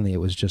 And finally,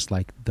 it was just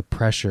like the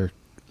pressure,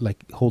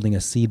 like holding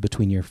a seed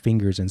between your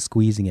fingers and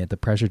squeezing it. The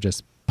pressure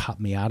just popped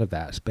me out of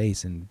that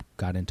space and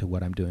got into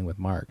what I'm doing with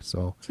Mark.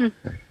 So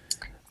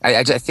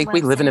I think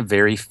we live in a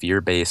very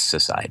fear-based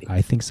society.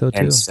 I think so too.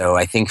 And so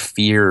I think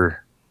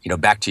fear,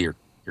 back to your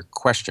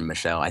question,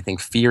 Michelle, I think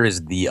fear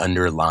is the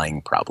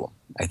underlying problem.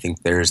 I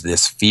think there's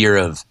this fear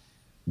of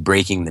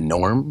breaking the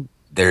norm.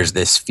 There's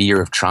this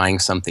fear of trying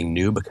something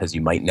new because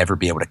you might never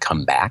be able to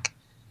come back.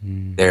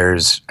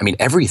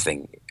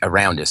 Everything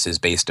around us is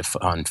based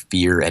on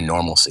fear and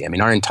normalcy. I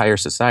mean, our entire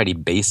society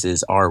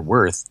bases our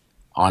worth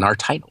on our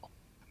title.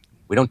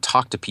 We don't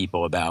talk to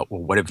people about,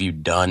 well, what have you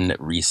done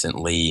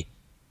recently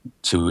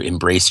to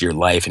embrace your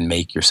life and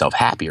make yourself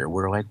happier?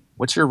 We're like,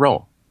 what's your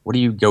role? What do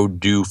you go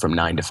do from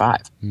 9 to 5?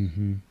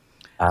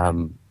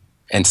 Mm-hmm.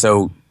 And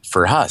so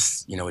for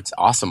us, it's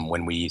awesome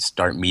when we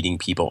start meeting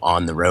people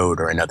on the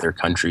road or in other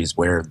countries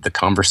where the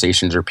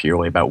conversations are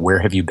purely about where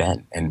have you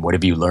been and what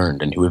have you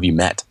learned and who have you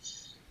met.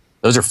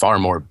 Those are far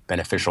more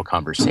beneficial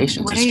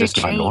conversations. What it's are your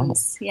just not normal.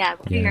 Yeah.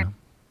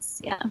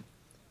 Yeah.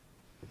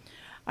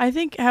 I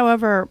think,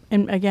 however,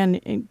 and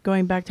again,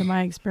 going back to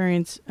my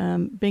experience,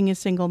 being a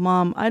single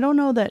mom, I don't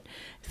know that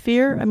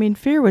fear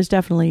was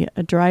definitely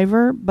a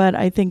driver, but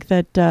I think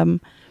that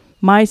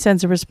my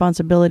sense of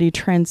responsibility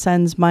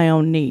transcends my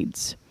own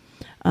needs.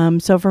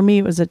 So for me,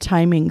 it was a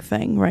timing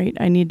thing, right?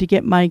 I need to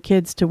get my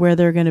kids to where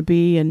they're going to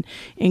be and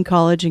in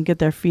college and get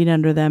their feet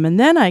under them. And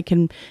then I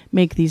can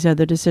make these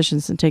other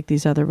decisions and take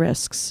these other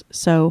risks.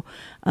 So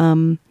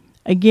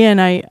again,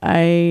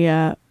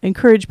 I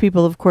encourage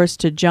people, of course,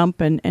 to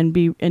jump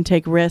and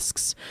take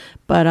risks.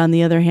 But on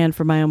the other hand,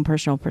 from my own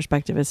personal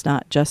perspective, it's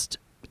not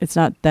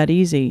that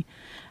easy.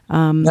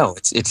 No,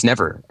 it's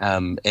never.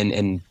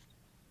 And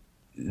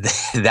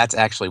that's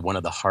actually one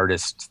of the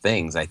hardest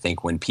things, I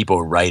think, when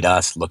people write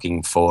us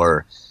looking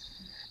for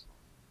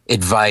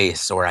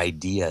advice or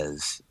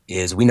ideas,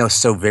 is we know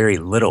so very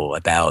little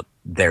about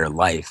their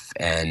life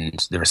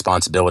and the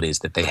responsibilities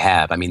that they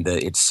have. I mean,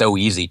 it's so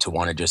easy to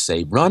want to just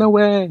say, run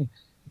away.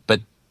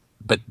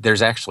 But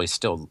there's actually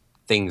still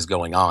things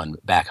going on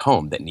back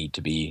home that need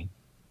to be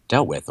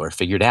dealt with or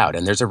figured out.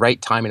 And there's a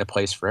right time and a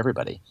place for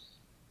everybody.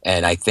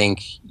 And I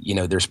think,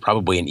 there's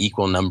probably an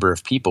equal number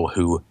of people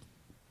who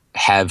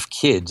have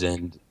kids,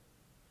 and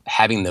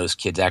having those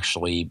kids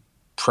actually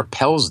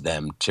propels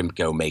them to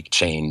go make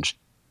change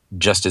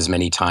just as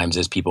many times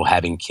as people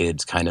having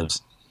kids kind of,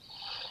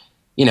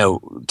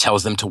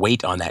 tells them to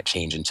wait on that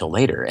change until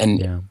later.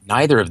 And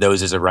neither of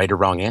those is a right or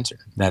wrong answer.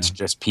 That's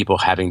just people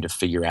having to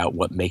figure out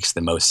what makes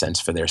the most sense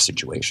for their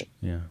situation.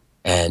 Yeah.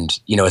 And,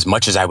 as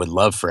much as I would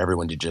love for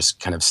everyone to just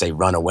kind of say,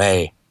 run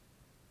away,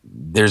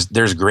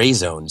 there's gray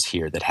zones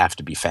here that have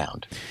to be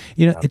found.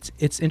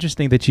 It's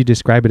interesting that you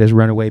describe it as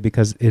runaway,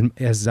 because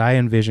as I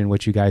envision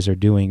what you guys are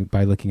doing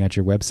by looking at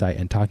your website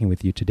and talking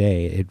with you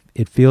today,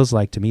 it feels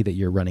like to me that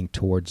you're running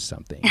towards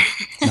something,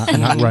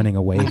 not running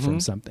away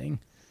from something.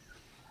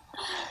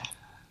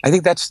 I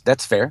think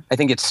that's fair. I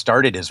think it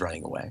started as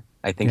running away.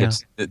 I think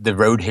it's the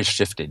road has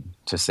shifted,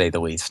 to say the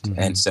least. Mm-hmm.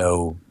 And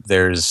so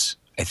there's,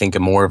 I think,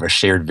 more of a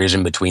shared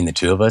vision between the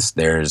two of us.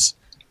 There's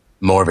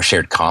more of a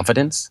shared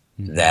confidence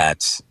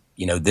that,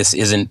 this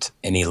isn't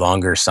any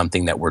longer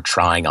something that we're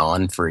trying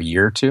on for a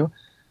year or two.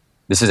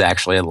 This is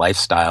actually a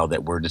lifestyle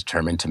that we're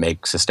determined to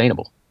make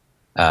sustainable.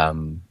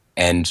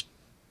 And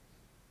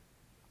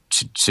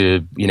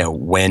to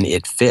when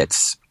it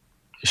fits,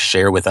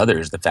 share with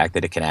others the fact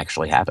that it can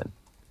actually happen.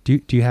 Do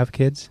you have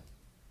kids?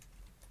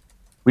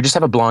 We just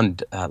have a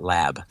blonde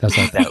lab. That's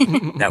like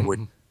that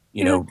would,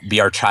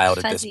 be our child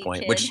at this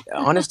point, which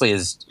honestly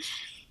is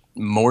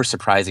more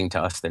surprising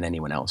to us than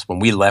anyone else. When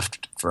we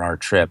left for our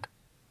trip,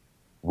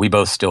 we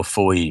both still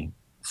fully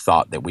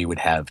thought that we would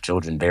have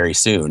children very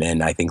soon.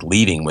 And I think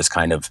leaving was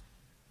kind of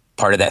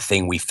part of that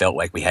thing we felt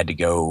like we had to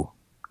go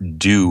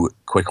do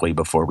quickly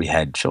before we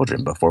had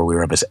children, before we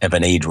were of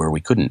an age where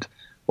we couldn't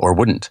or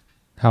wouldn't.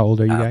 How old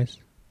are you guys?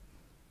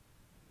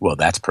 Well,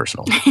 that's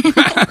personal.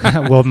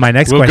 Well, my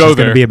next question is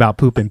going to be about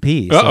poop and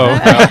pee. So.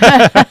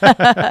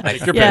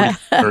 My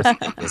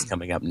birthday is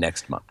coming up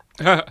next month.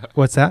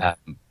 What's that?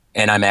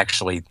 And I'm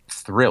actually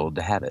thrilled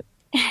to have it,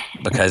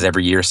 because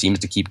every year seems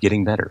to keep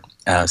getting better.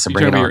 So you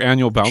bring it on. Your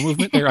annual bowel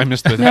movement there? I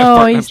missed the No,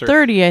 part. he's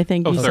 30, I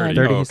think. Oh, you 30. said.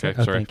 30. Oh, okay.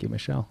 Sorry. Thank you,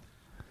 Michelle.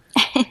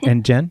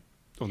 And Jen?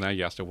 Well, now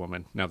you asked a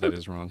woman. Now that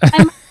is wrong.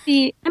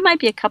 I might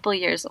be a couple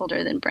years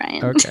older than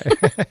Bryan. Okay.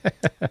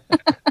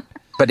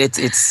 But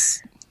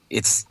it's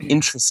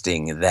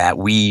interesting that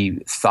we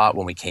thought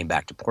when we came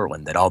back to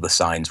Portland that all the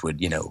signs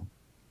would,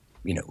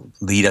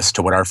 lead us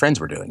to what our friends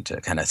were doing,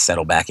 to kind of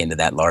settle back into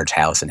that large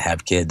house and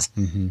have kids.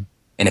 Mm-hmm.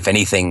 And if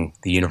anything,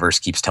 the universe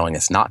keeps telling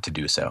us not to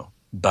do so.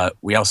 But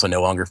we also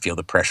no longer feel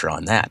the pressure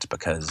on that,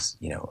 because,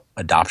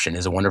 adoption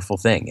is a wonderful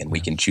thing, and we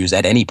can choose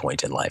at any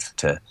point in life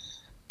to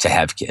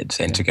have kids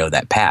and to go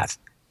that path.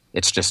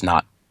 It's just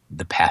not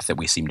the path that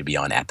we seem to be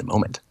on at the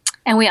moment.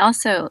 And we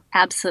also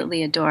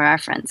absolutely adore our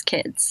friends'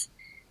 kids.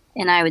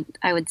 And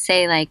I would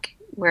say, like,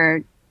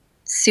 we're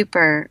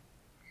super,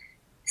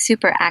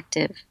 super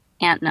active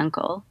aunt and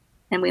uncle,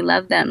 and we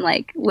love them,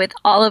 like, with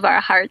all of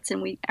our hearts,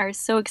 and we are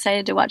so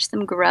excited to watch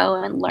them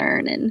grow and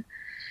learn. And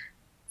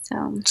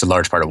so it's a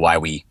large part of why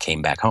we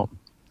came back home.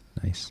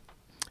 Nice.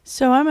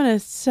 So I'm going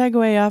to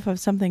segue off of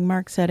something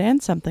Mark said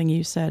and something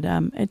you said.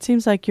 It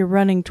seems like you're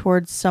running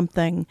towards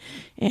something,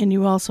 and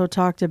you also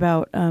talked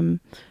about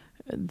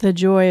the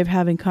joy of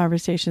having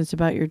conversations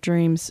about your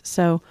dreams.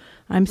 So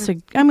I'm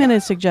going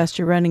to suggest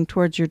you're running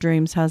towards your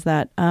dreams. How's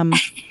that?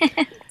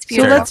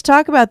 So let's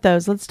talk about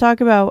those. Let's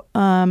talk about,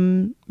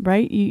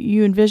 right?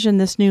 You envision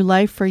this new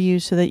life for you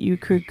so that you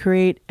could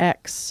create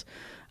X.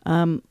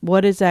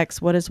 What is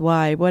X? What is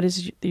Y? What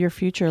does your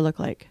future look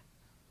like?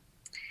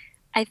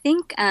 I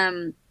think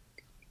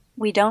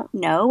we don't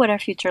know what our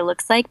future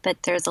looks like,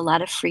 but there's a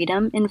lot of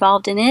freedom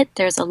involved in it.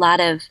 There's a lot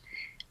of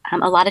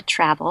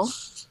travel,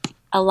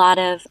 a lot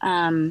of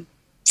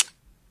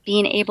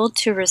being able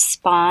to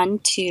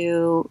respond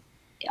to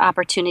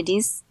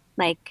opportunities,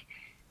 like,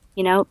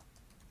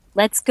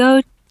 let's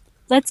go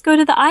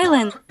to the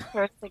island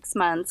for 6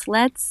 months.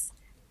 Let's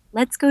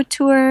go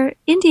tour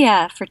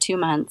India for 2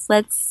 months.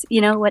 Let's,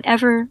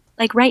 whatever.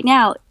 Like right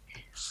now,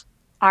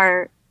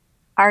 our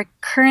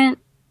current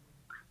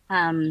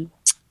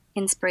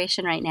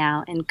inspiration right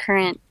now and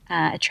current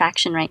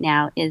attraction right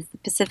now is the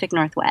Pacific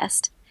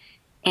Northwest,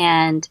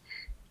 and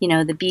the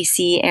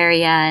BC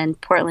area and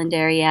Portland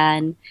area,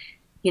 and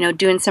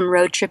doing some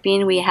road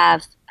tripping. We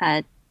have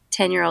a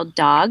 10-year-old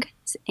dog,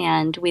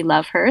 and we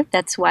love her.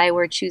 That's why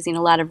we're choosing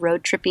a lot of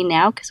road tripping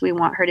now, because we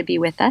want her to be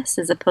with us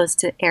as opposed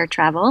to air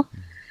travel.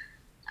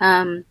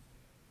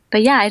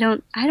 but yeah,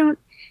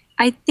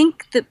 I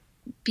think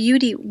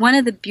one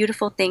of the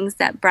beautiful things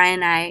that Bryan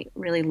and I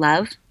really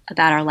love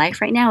about our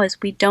life right now is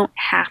we don't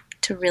have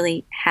to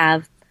really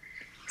have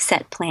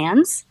set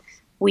plans.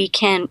 We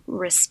can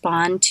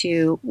respond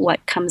to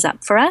what comes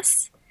up for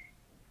us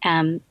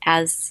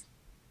as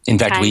in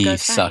fact, time we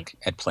goes suck by.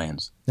 at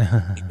plans.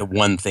 The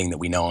one thing that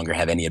we no longer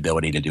have any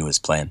ability to do is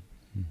plan.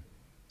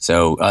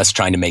 So us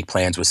trying to make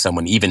plans with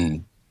someone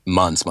even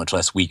months, much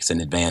less weeks in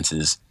advance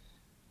is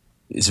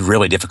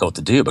really difficult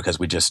to do because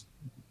we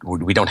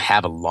don't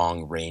have a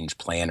long range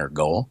plan or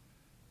goal.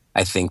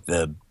 I think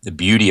the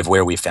beauty of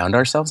where we found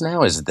ourselves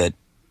now is that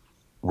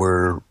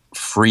we're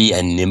free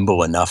and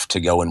nimble enough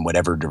to go in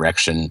whatever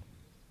direction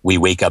we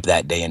wake up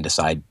that day and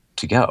decide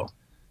to go.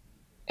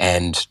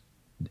 And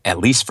at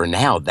least for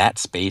now, that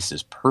space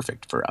is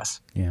perfect for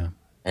us. Yeah.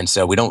 And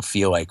so we don't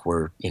feel like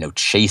we're,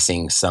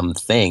 chasing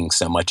something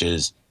so much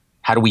as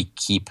how do we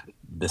keep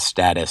the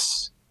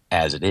status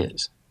as it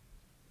is,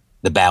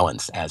 the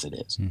balance as it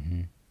is.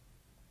 Mm-hmm.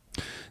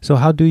 So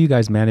how do you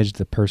guys manage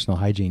the personal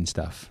hygiene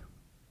stuff?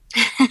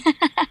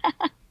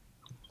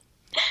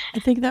 I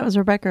think that was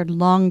a record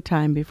long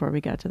time before we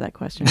got to that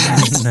question.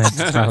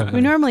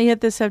 We normally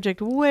hit this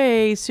subject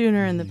way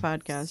sooner in the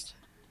podcast.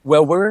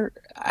 Well,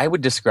 I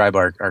would describe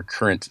our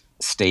current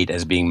state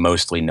as being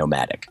mostly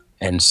nomadic.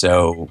 And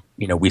so,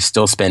 we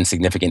still spend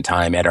significant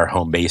time at our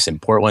home base in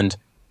Portland.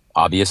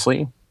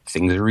 Obviously,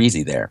 things are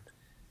easy there.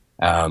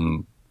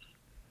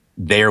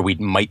 There we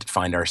might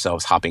find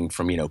ourselves hopping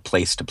from,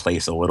 place to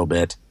place a little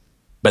bit.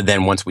 But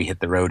then once we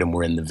hit the road and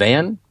we're in the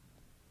van,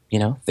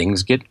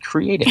 things get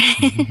creative.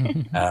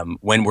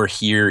 When we're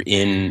here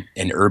in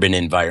an urban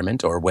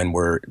environment or when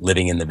we're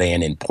living in the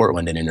van in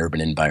Portland in an urban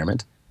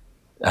environment,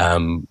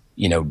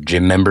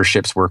 gym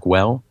memberships work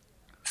well.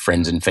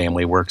 Friends and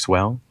family works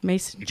well.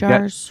 Mason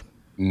jars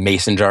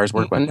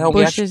work well. No,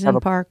 bushes and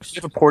parks. We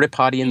have a porta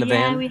potty in the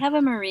van. Yeah, we have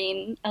a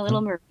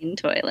little marine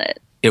toilet.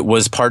 It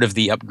was part of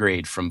the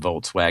upgrade from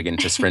Volkswagen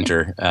to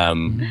Sprinter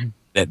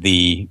that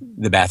the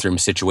bathroom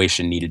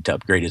situation needed to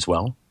upgrade as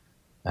well.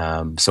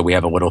 So we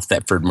have a little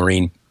Thetford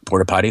Marine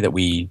porta potty that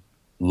we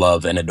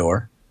love and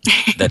adore.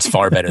 That's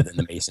far better than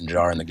the mason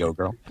jar and the Go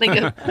Girl.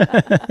 The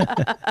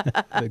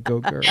Go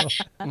Girl.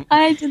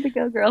 I did the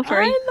Go Girl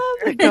for you.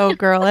 I love the Go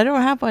Girl. I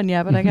don't have one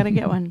yet, but I got to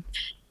get one.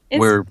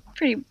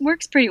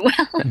 Works pretty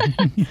well.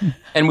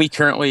 And we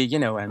currently,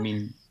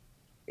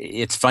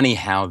 it's funny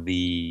how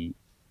the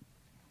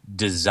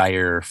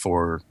desire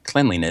for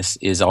cleanliness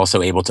is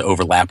also able to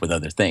overlap with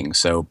other things.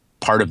 So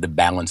part of the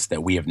balance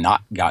that we have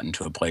not gotten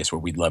to a place where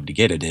we'd love to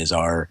get it is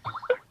our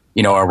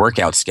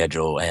workout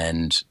schedule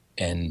and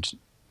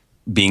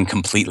being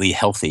completely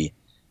healthy.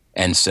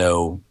 And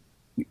so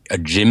a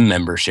gym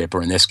membership,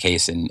 or in this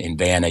case in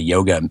Van, a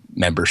yoga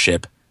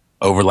membership,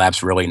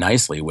 overlaps really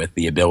nicely with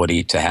the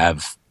ability to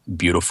have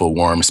beautiful,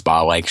 warm,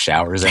 spa-like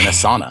showers and a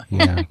sauna.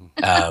 Yeah.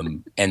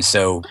 And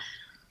so,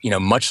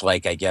 much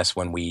like, I guess,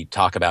 when we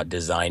talk about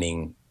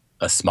designing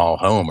a small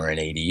home or an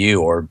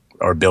ADU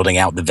or building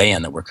out the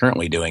van that we're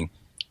currently doing,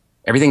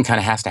 everything kind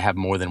of has to have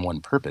more than one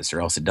purpose or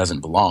else it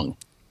doesn't belong.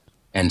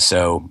 And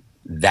so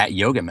that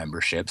yoga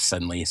membership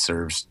suddenly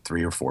serves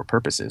 3 or 4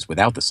 purposes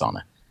without the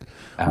sauna.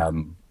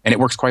 And it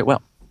works quite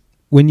well.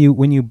 When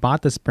you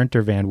bought the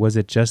Sprinter van, was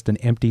it just an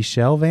empty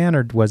shell van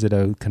or was it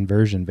a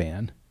conversion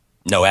van?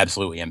 No,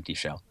 absolutely empty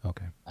shell.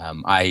 Okay.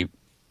 I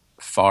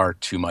far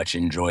too much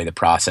enjoy the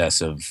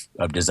process of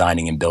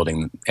designing and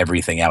building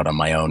everything out on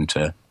my own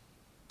to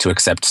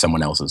accept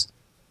someone else's.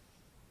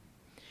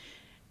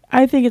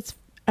 I think it's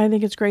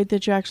great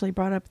that you actually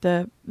brought up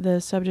the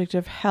subject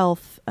of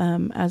health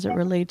as it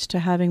relates to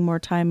having more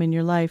time in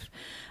your life.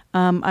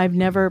 I've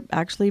never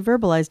actually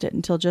verbalized it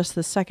until just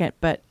the second,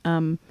 but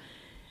I'm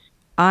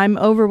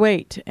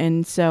overweight,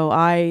 and so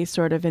I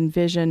sort of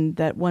envision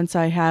that once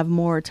I have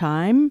more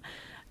time,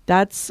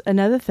 that's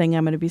another thing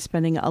I'm going to be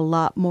spending a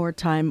lot more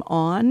time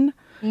on.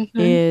 Mm-hmm.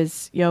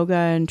 Is yoga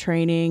and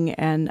training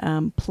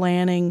and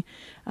planning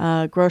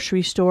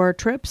grocery store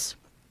trips.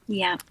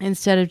 Yeah.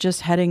 Instead of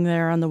just heading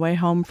there on the way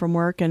home from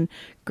work and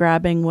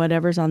grabbing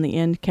whatever's on the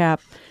end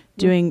cap,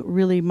 doing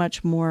really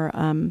much more,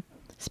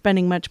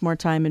 spending much more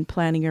time in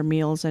planning your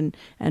meals and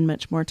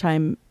much more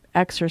time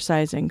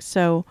exercising.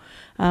 So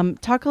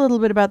talk a little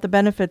bit about the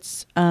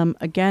benefits,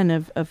 again,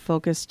 of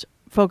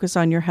focus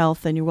on your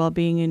health and your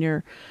well-being and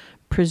your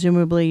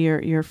presumably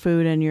your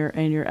food and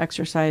your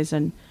exercise.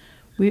 And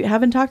we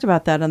haven't talked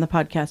about that on the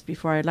podcast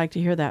before. I'd like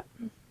to hear that.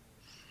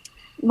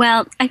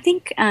 Well, I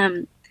think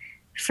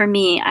for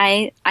me,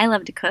 I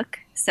love to cook.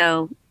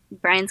 So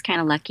Bryan's kind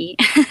of lucky.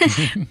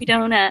 we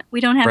don't have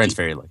Bryan's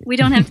very lucky. We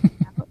don't have to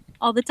travel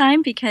all the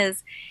time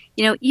because,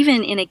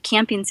 even in a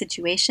camping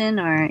situation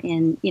or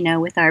in,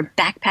 with our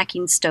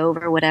backpacking stove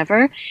or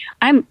whatever,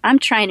 I'm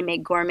trying to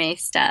make gourmet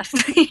stuff.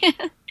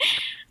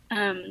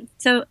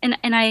 So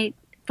I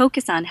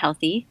focus on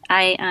healthy.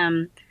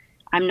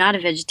 I'm not a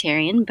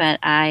vegetarian, but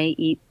I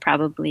eat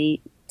probably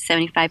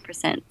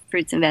 75%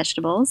 fruits and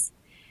vegetables.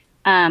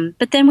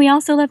 But then we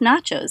also love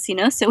nachos,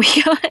 so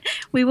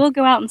we will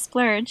go out and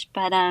splurge.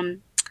 But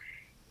and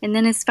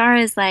then as far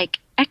as like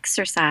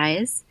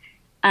exercise,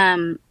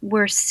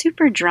 we're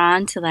super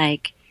drawn to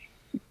like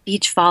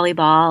beach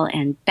volleyball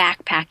and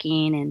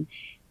backpacking and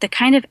the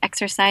kind of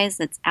exercise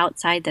that's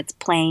outside, that's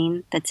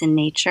plain, that's in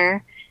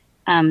nature.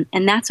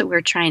 And that's what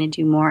we're trying to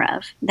do more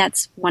of.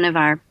 That's one of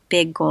our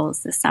big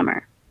goals this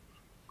summer.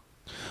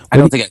 I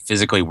don't think I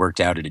physically worked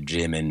out at a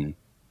gym in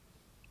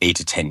 8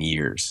 to 10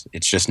 years.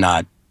 It's just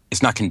not,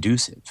 it's not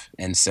conducive.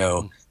 And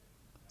so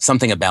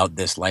something about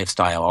this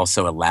lifestyle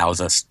also allows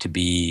us to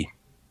be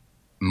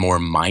more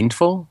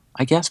mindful,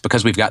 I guess,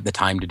 because we've got the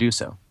time to do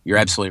so. You're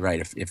absolutely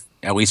right. If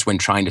at least when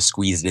trying to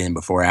squeeze it in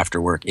before or after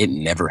work, it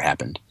never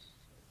happened.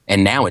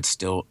 And now it's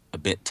still a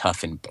bit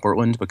tough in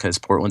Portland because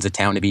Portland's a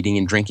town of eating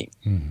and drinking.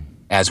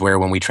 As where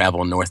when we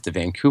travel north to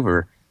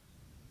Vancouver,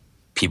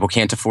 people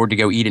can't afford to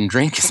go eat and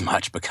drink as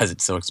much because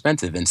it's so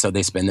expensive. And so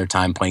they spend their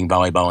time playing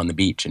volleyball on the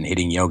beach and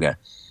hitting yoga.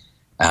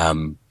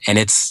 And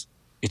it's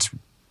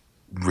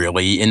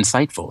really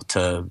insightful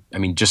to, I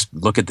mean, just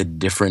look at the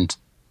different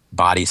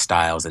body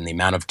styles and the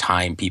amount of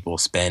time people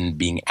spend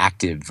being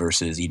active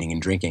versus eating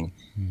and drinking.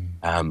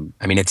 I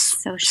mean, it's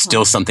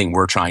still something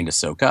we're trying to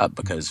soak up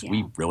because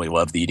we really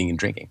love the eating and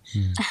drinking.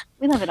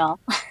 We love it all.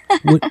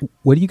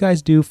 What do you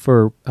guys do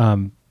for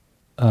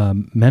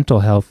mental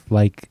health,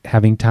 like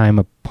having time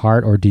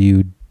apart, or do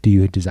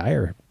you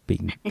desire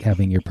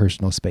having your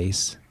personal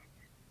space?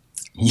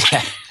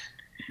 Yeah.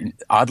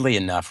 Oddly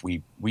enough,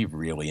 we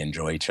really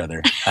enjoy each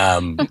other.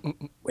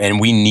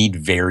 And we need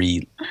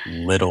very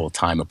little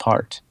time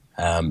apart,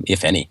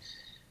 if any.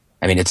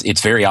 I mean,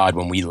 it's very odd.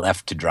 When we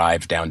left to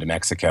drive down to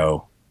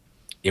Mexico,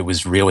 it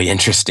was really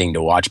interesting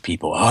to watch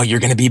people. Oh,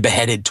 you're going to be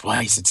beheaded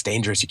twice. It's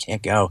dangerous. You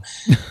can't go.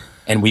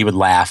 And we would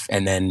laugh.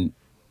 And then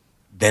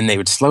they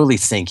would slowly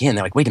sink in.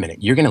 They're like, wait a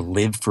minute, you're going to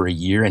live for a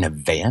year in a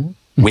van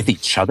with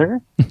each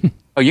other?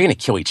 Oh, you're going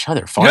to kill each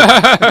other.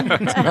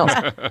 No.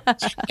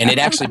 And it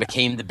actually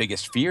became the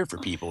biggest fear for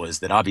people, is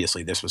that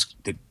obviously this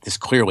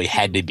clearly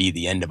had to be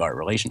the end of our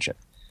relationship.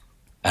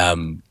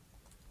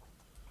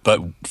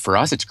 But for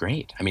us, it's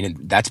great. I mean,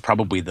 that's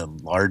probably the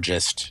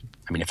largest,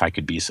 I mean, if I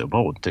could be so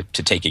bold to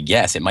take a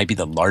guess, it might be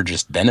the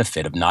largest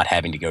benefit of not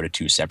having to go to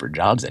 2 separate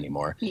jobs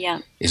anymore. Yeah.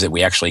 Is that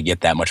we actually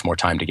get that much more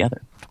time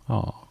together.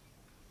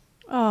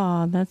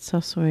 Oh, that's so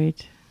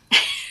sweet.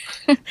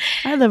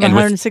 I live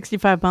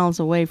 165 miles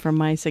away from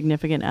my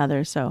significant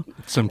other, so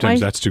sometimes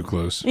that's too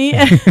close.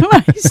 Yeah,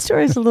 my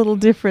story's a little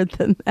different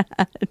than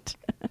that.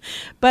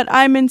 But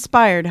I'm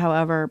inspired,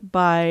 however,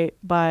 by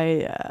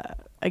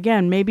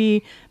again,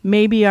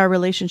 maybe our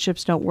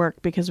relationships don't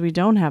work because we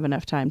don't have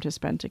enough time to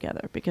spend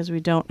together, because we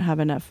don't have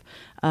enough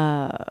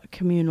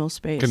communal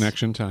space,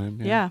 connection time.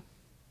 Yeah.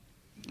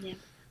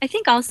 I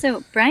think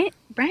also Bryan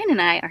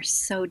and I are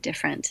so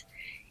different,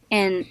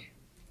 and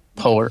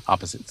polar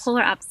opposites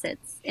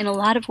in a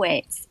lot of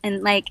ways.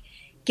 And like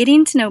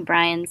getting to know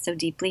Bryan so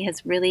deeply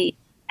has really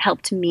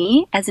helped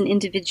me as an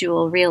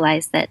individual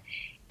realize that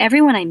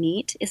everyone I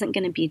meet isn't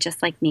going to be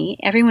just like me.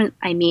 Everyone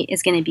I meet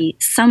is going to be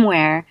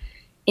somewhere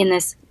in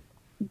this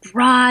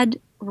broad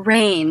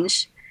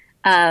range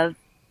of,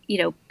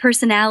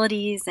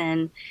 personalities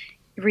and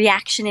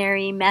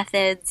reactionary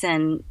methods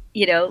and,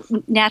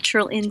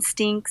 natural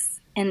instincts.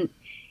 And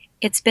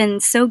it's been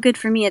so good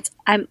for me.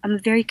 I'm a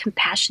very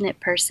compassionate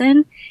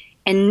person,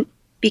 and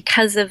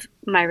because of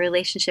my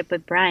relationship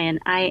with Bryan,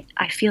 I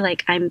feel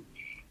like I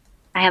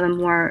have a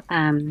more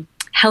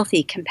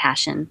healthy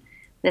compassion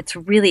that's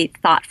really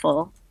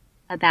thoughtful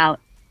about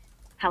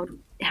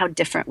how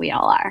different we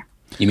all are.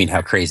 You mean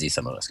how crazy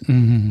some of us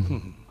can be?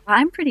 Well,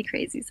 I'm pretty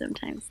crazy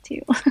sometimes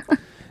too.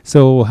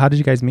 So how did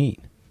you guys meet?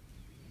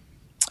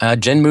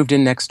 Jen moved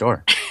in next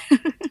door.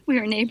 We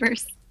were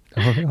neighbors.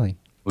 Oh, really?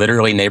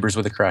 Literally neighbors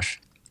with a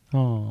crush.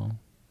 Oh.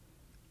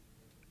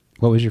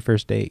 What was your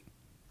first date?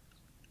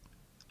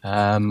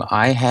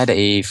 I had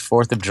a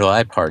 4th of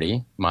July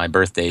party. My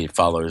birthday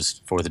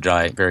follows 4th of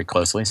July very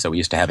closely, so we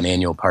used to have an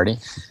annual party.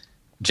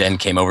 Jen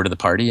came over to the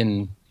party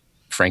and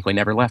frankly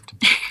never left.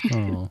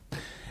 Oh.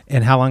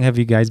 And how long have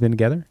you guys been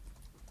together?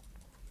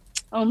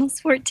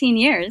 Almost 14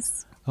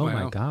 years. Oh,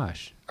 wow. My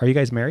gosh. Are you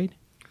guys married?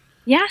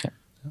 Yeah.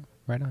 Oh,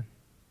 right on.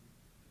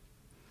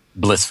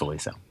 Blissfully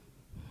so.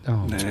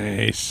 Oh,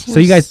 nice. So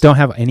you guys don't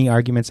have any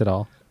arguments at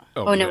all?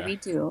 Oh no, we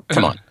do.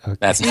 Come on.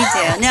 Okay. We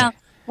do. Now,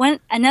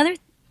 another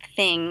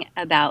thing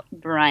about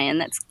Bryan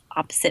that's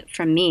opposite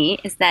from me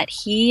is that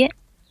he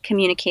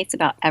communicates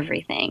about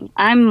everything.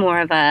 I'm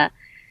more of a,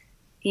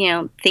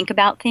 think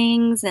about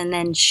things and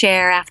then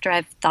share after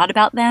I've thought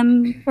about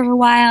them for a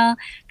while.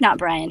 Not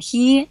Bryan.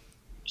 He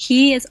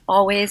is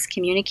always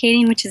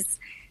communicating, which is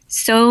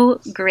so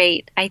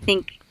great. I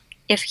think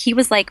if he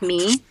was like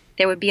me,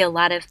 there would be a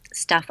lot of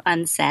stuff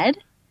unsaid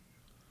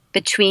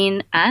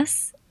between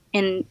us,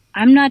 and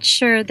I'm not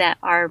sure that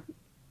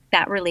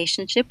that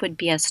relationship would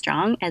be as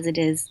strong as it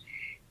is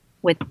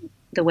with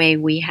the way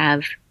we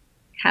have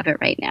it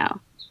right now.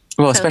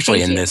 Well, so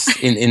especially in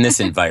this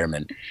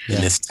environment,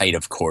 in this tight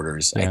of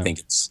quarters, I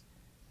think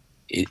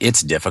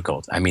it's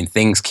difficult. I mean,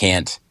 things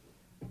can't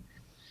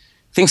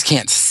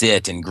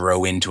sit and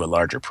grow into a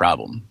larger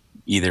problem.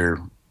 Either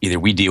either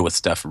we deal with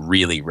stuff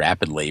really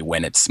rapidly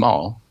when it's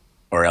small,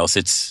 or else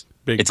it's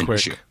Big, an quick.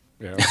 issue.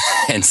 Yeah.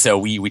 And so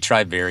we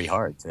try very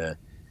hard to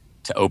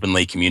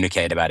openly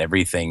communicate about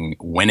everything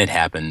when it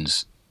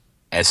happens,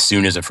 as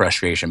soon as a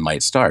frustration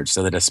might start,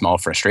 so that a small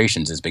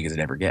frustration is as big as it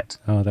ever gets.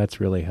 Oh, that's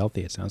really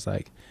healthy, it sounds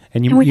like.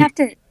 And we have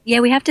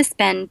to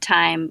spend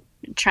time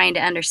trying to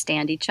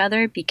understand each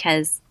other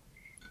because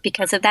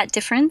of that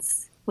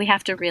difference. We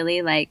have to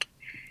really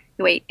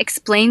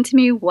explain to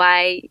me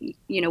why,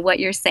 what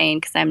you're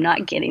saying, because I'm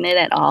not getting it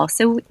at all.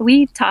 So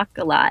we talk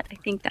a lot. I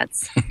think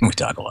that's We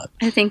talk a lot.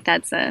 I think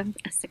that's a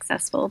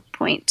successful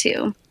point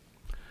too.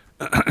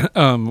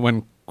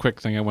 One quick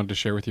thing I wanted to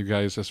share with you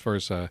guys, as far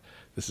as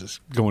this is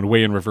going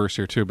way in reverse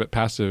here too, but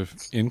passive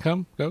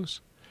income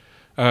goes.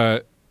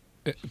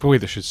 Boy,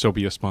 this should so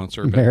be a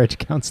sponsor. But Marriage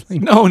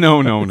counseling? No.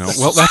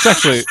 Well, that's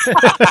actually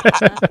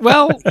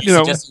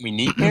Suggesting we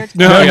need marriage?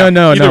 No,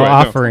 Either way,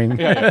 offering.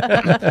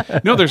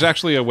 No, there's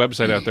actually a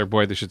website out there.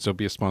 Boy, this should still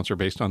be a sponsor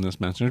based on this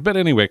message. But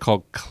anyway,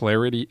 called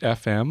Clarity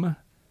FM.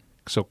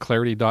 So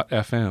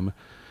clarity.fm.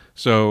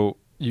 So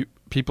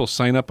people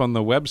sign up on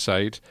the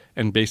website,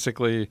 and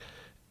basically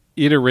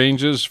it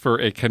arranges for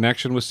a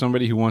connection with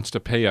somebody who wants to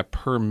pay a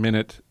per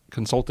minute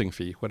consulting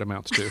fee, what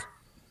amounts to.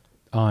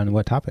 On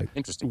what topic?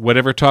 Interesting.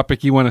 Whatever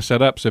topic you want to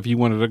set up. So if you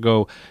wanted to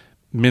go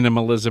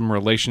minimalism,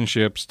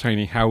 relationships,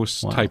 tiny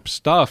house type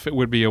stuff, it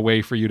would be a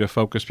way for you to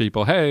focus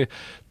people. Hey,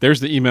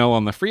 there's the email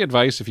on the free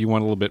advice. If you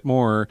want a little bit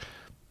more,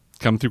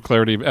 come through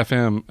Clarity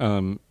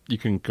FM. You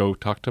can go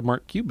talk to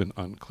Mark Cuban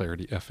on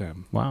Clarity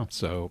FM. Wow.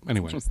 So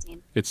anyway,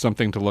 it's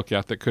something to look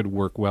at that could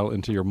work well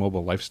into your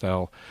mobile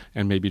lifestyle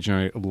and maybe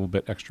generate a little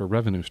bit extra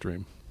revenue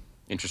stream.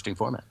 Interesting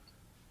format.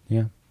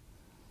 Yeah.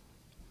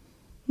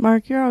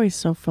 Mark, you're always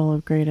so full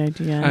of great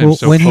ideas. I'm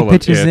so when he full of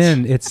pitches it.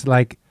 in, it's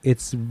like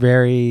it's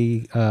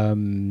very it's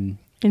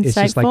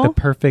just like the Insightful?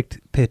 perfect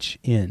pitch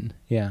in.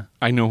 Yeah.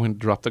 I know when to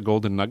drop the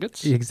golden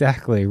nuggets.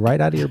 Exactly. Right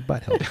out of your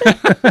butthole.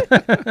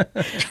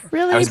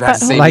 Really? I was about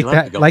to say Like we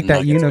love that- the like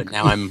golden that nuggets, but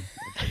now I'm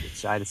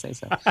shy to say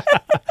so.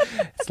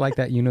 It's like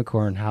that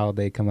unicorn, how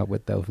they come up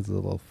with those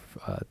little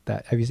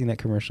have you seen that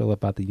commercial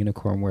about the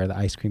unicorn where the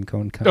ice cream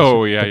cone comes?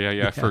 Oh,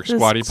 yeah. For The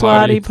Squatty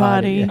Squatty Potty.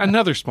 Potty. Yeah.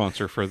 Another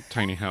sponsor for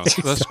Tiny House,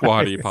 the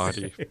Squatty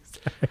Potty.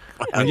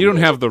 And you don't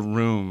have the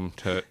room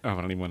to... Oh,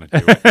 I don't even want to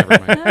do it.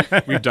 Never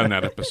mind. We've done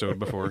that episode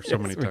before so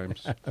many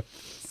times.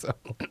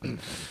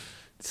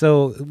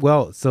 So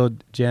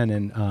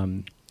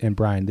Jen and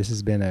Bryan, this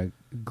has been a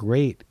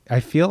great. I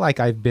feel like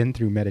I've been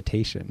through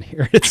meditation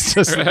here. It's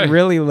just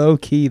really low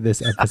key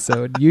this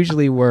episode.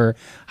 Usually we're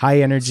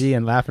high energy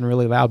and laughing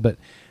really loud, but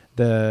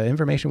the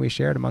information we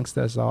shared amongst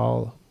us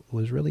all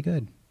was really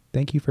good.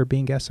 Thank you for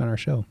being guests on our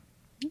show.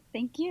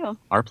 Thank you.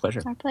 Our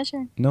pleasure. Our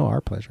pleasure. No,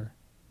 our pleasure.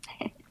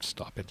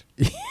 Stop it.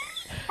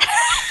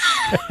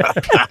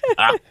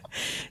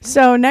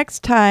 So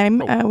next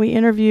time we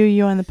interview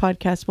you on the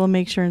podcast, we'll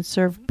make sure and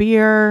serve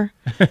beer,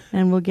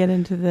 and we'll get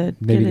into the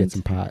Maybe get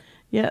some pot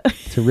yeah.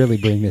 to really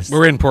bring this.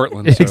 We're in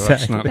Portland, so that's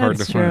Exactly. not hard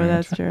That's to true. find.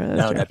 That's true. That's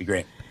No, true. that'd be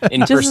great.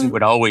 In person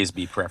would always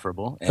be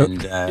preferable.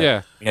 And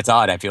Yeah. it's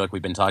odd. I feel like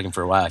we've been talking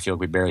for a while. I feel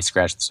like we barely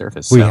scratched the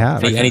surface. We So,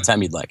 have, yeah.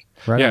 Anytime you'd like.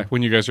 Right Yeah, on.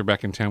 when you guys are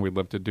back in town, we'd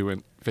love to do it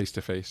face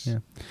to face. Yeah.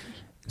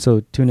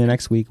 So tune in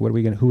next week. Who are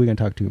we gonna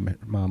talk to,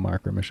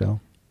 Mark or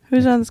Michelle?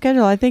 Who's on the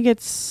schedule? I think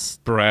it's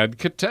Brad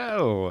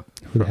Cattell.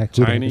 Who the heck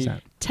Tiny is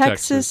that?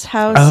 Texas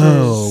Houses.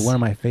 Oh, one of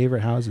my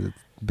favorite houses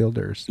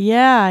builders.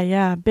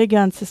 Yeah. Big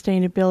on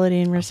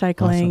sustainability and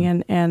recycling,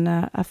 Awesome. and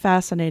a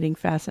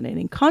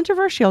fascinating,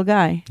 controversial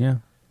guy. Yeah.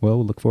 Well,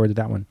 we'll look forward to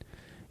that one.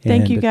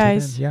 Thank And you, until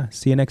guys. then, yeah.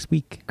 See you next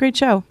week. Great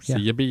show. Yeah.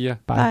 See ya, be ya.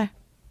 Bye.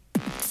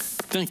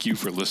 Thank you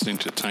for listening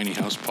to Tiny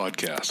House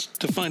Podcast.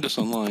 To find us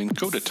online,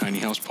 go to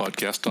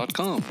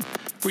tinyhousepodcast.com,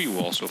 where you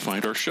will also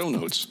find our show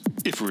notes,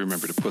 if we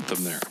remember to put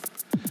them there.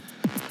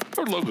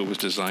 Our logo was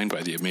designed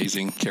by the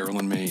amazing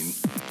Carolyn Main.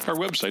 Our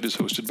website is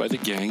hosted by the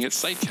gang at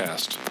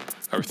Sitecast.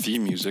 Our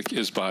theme music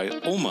is by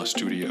Oma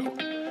Studio.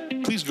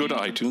 Please go to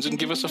iTunes and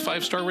give us a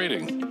 5-star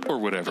rating, or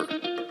whatever,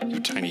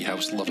 you tiny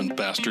house loving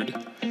bastard.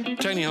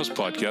 Tiny House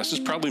Podcast is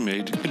proudly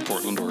made in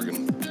Portland,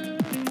 Oregon.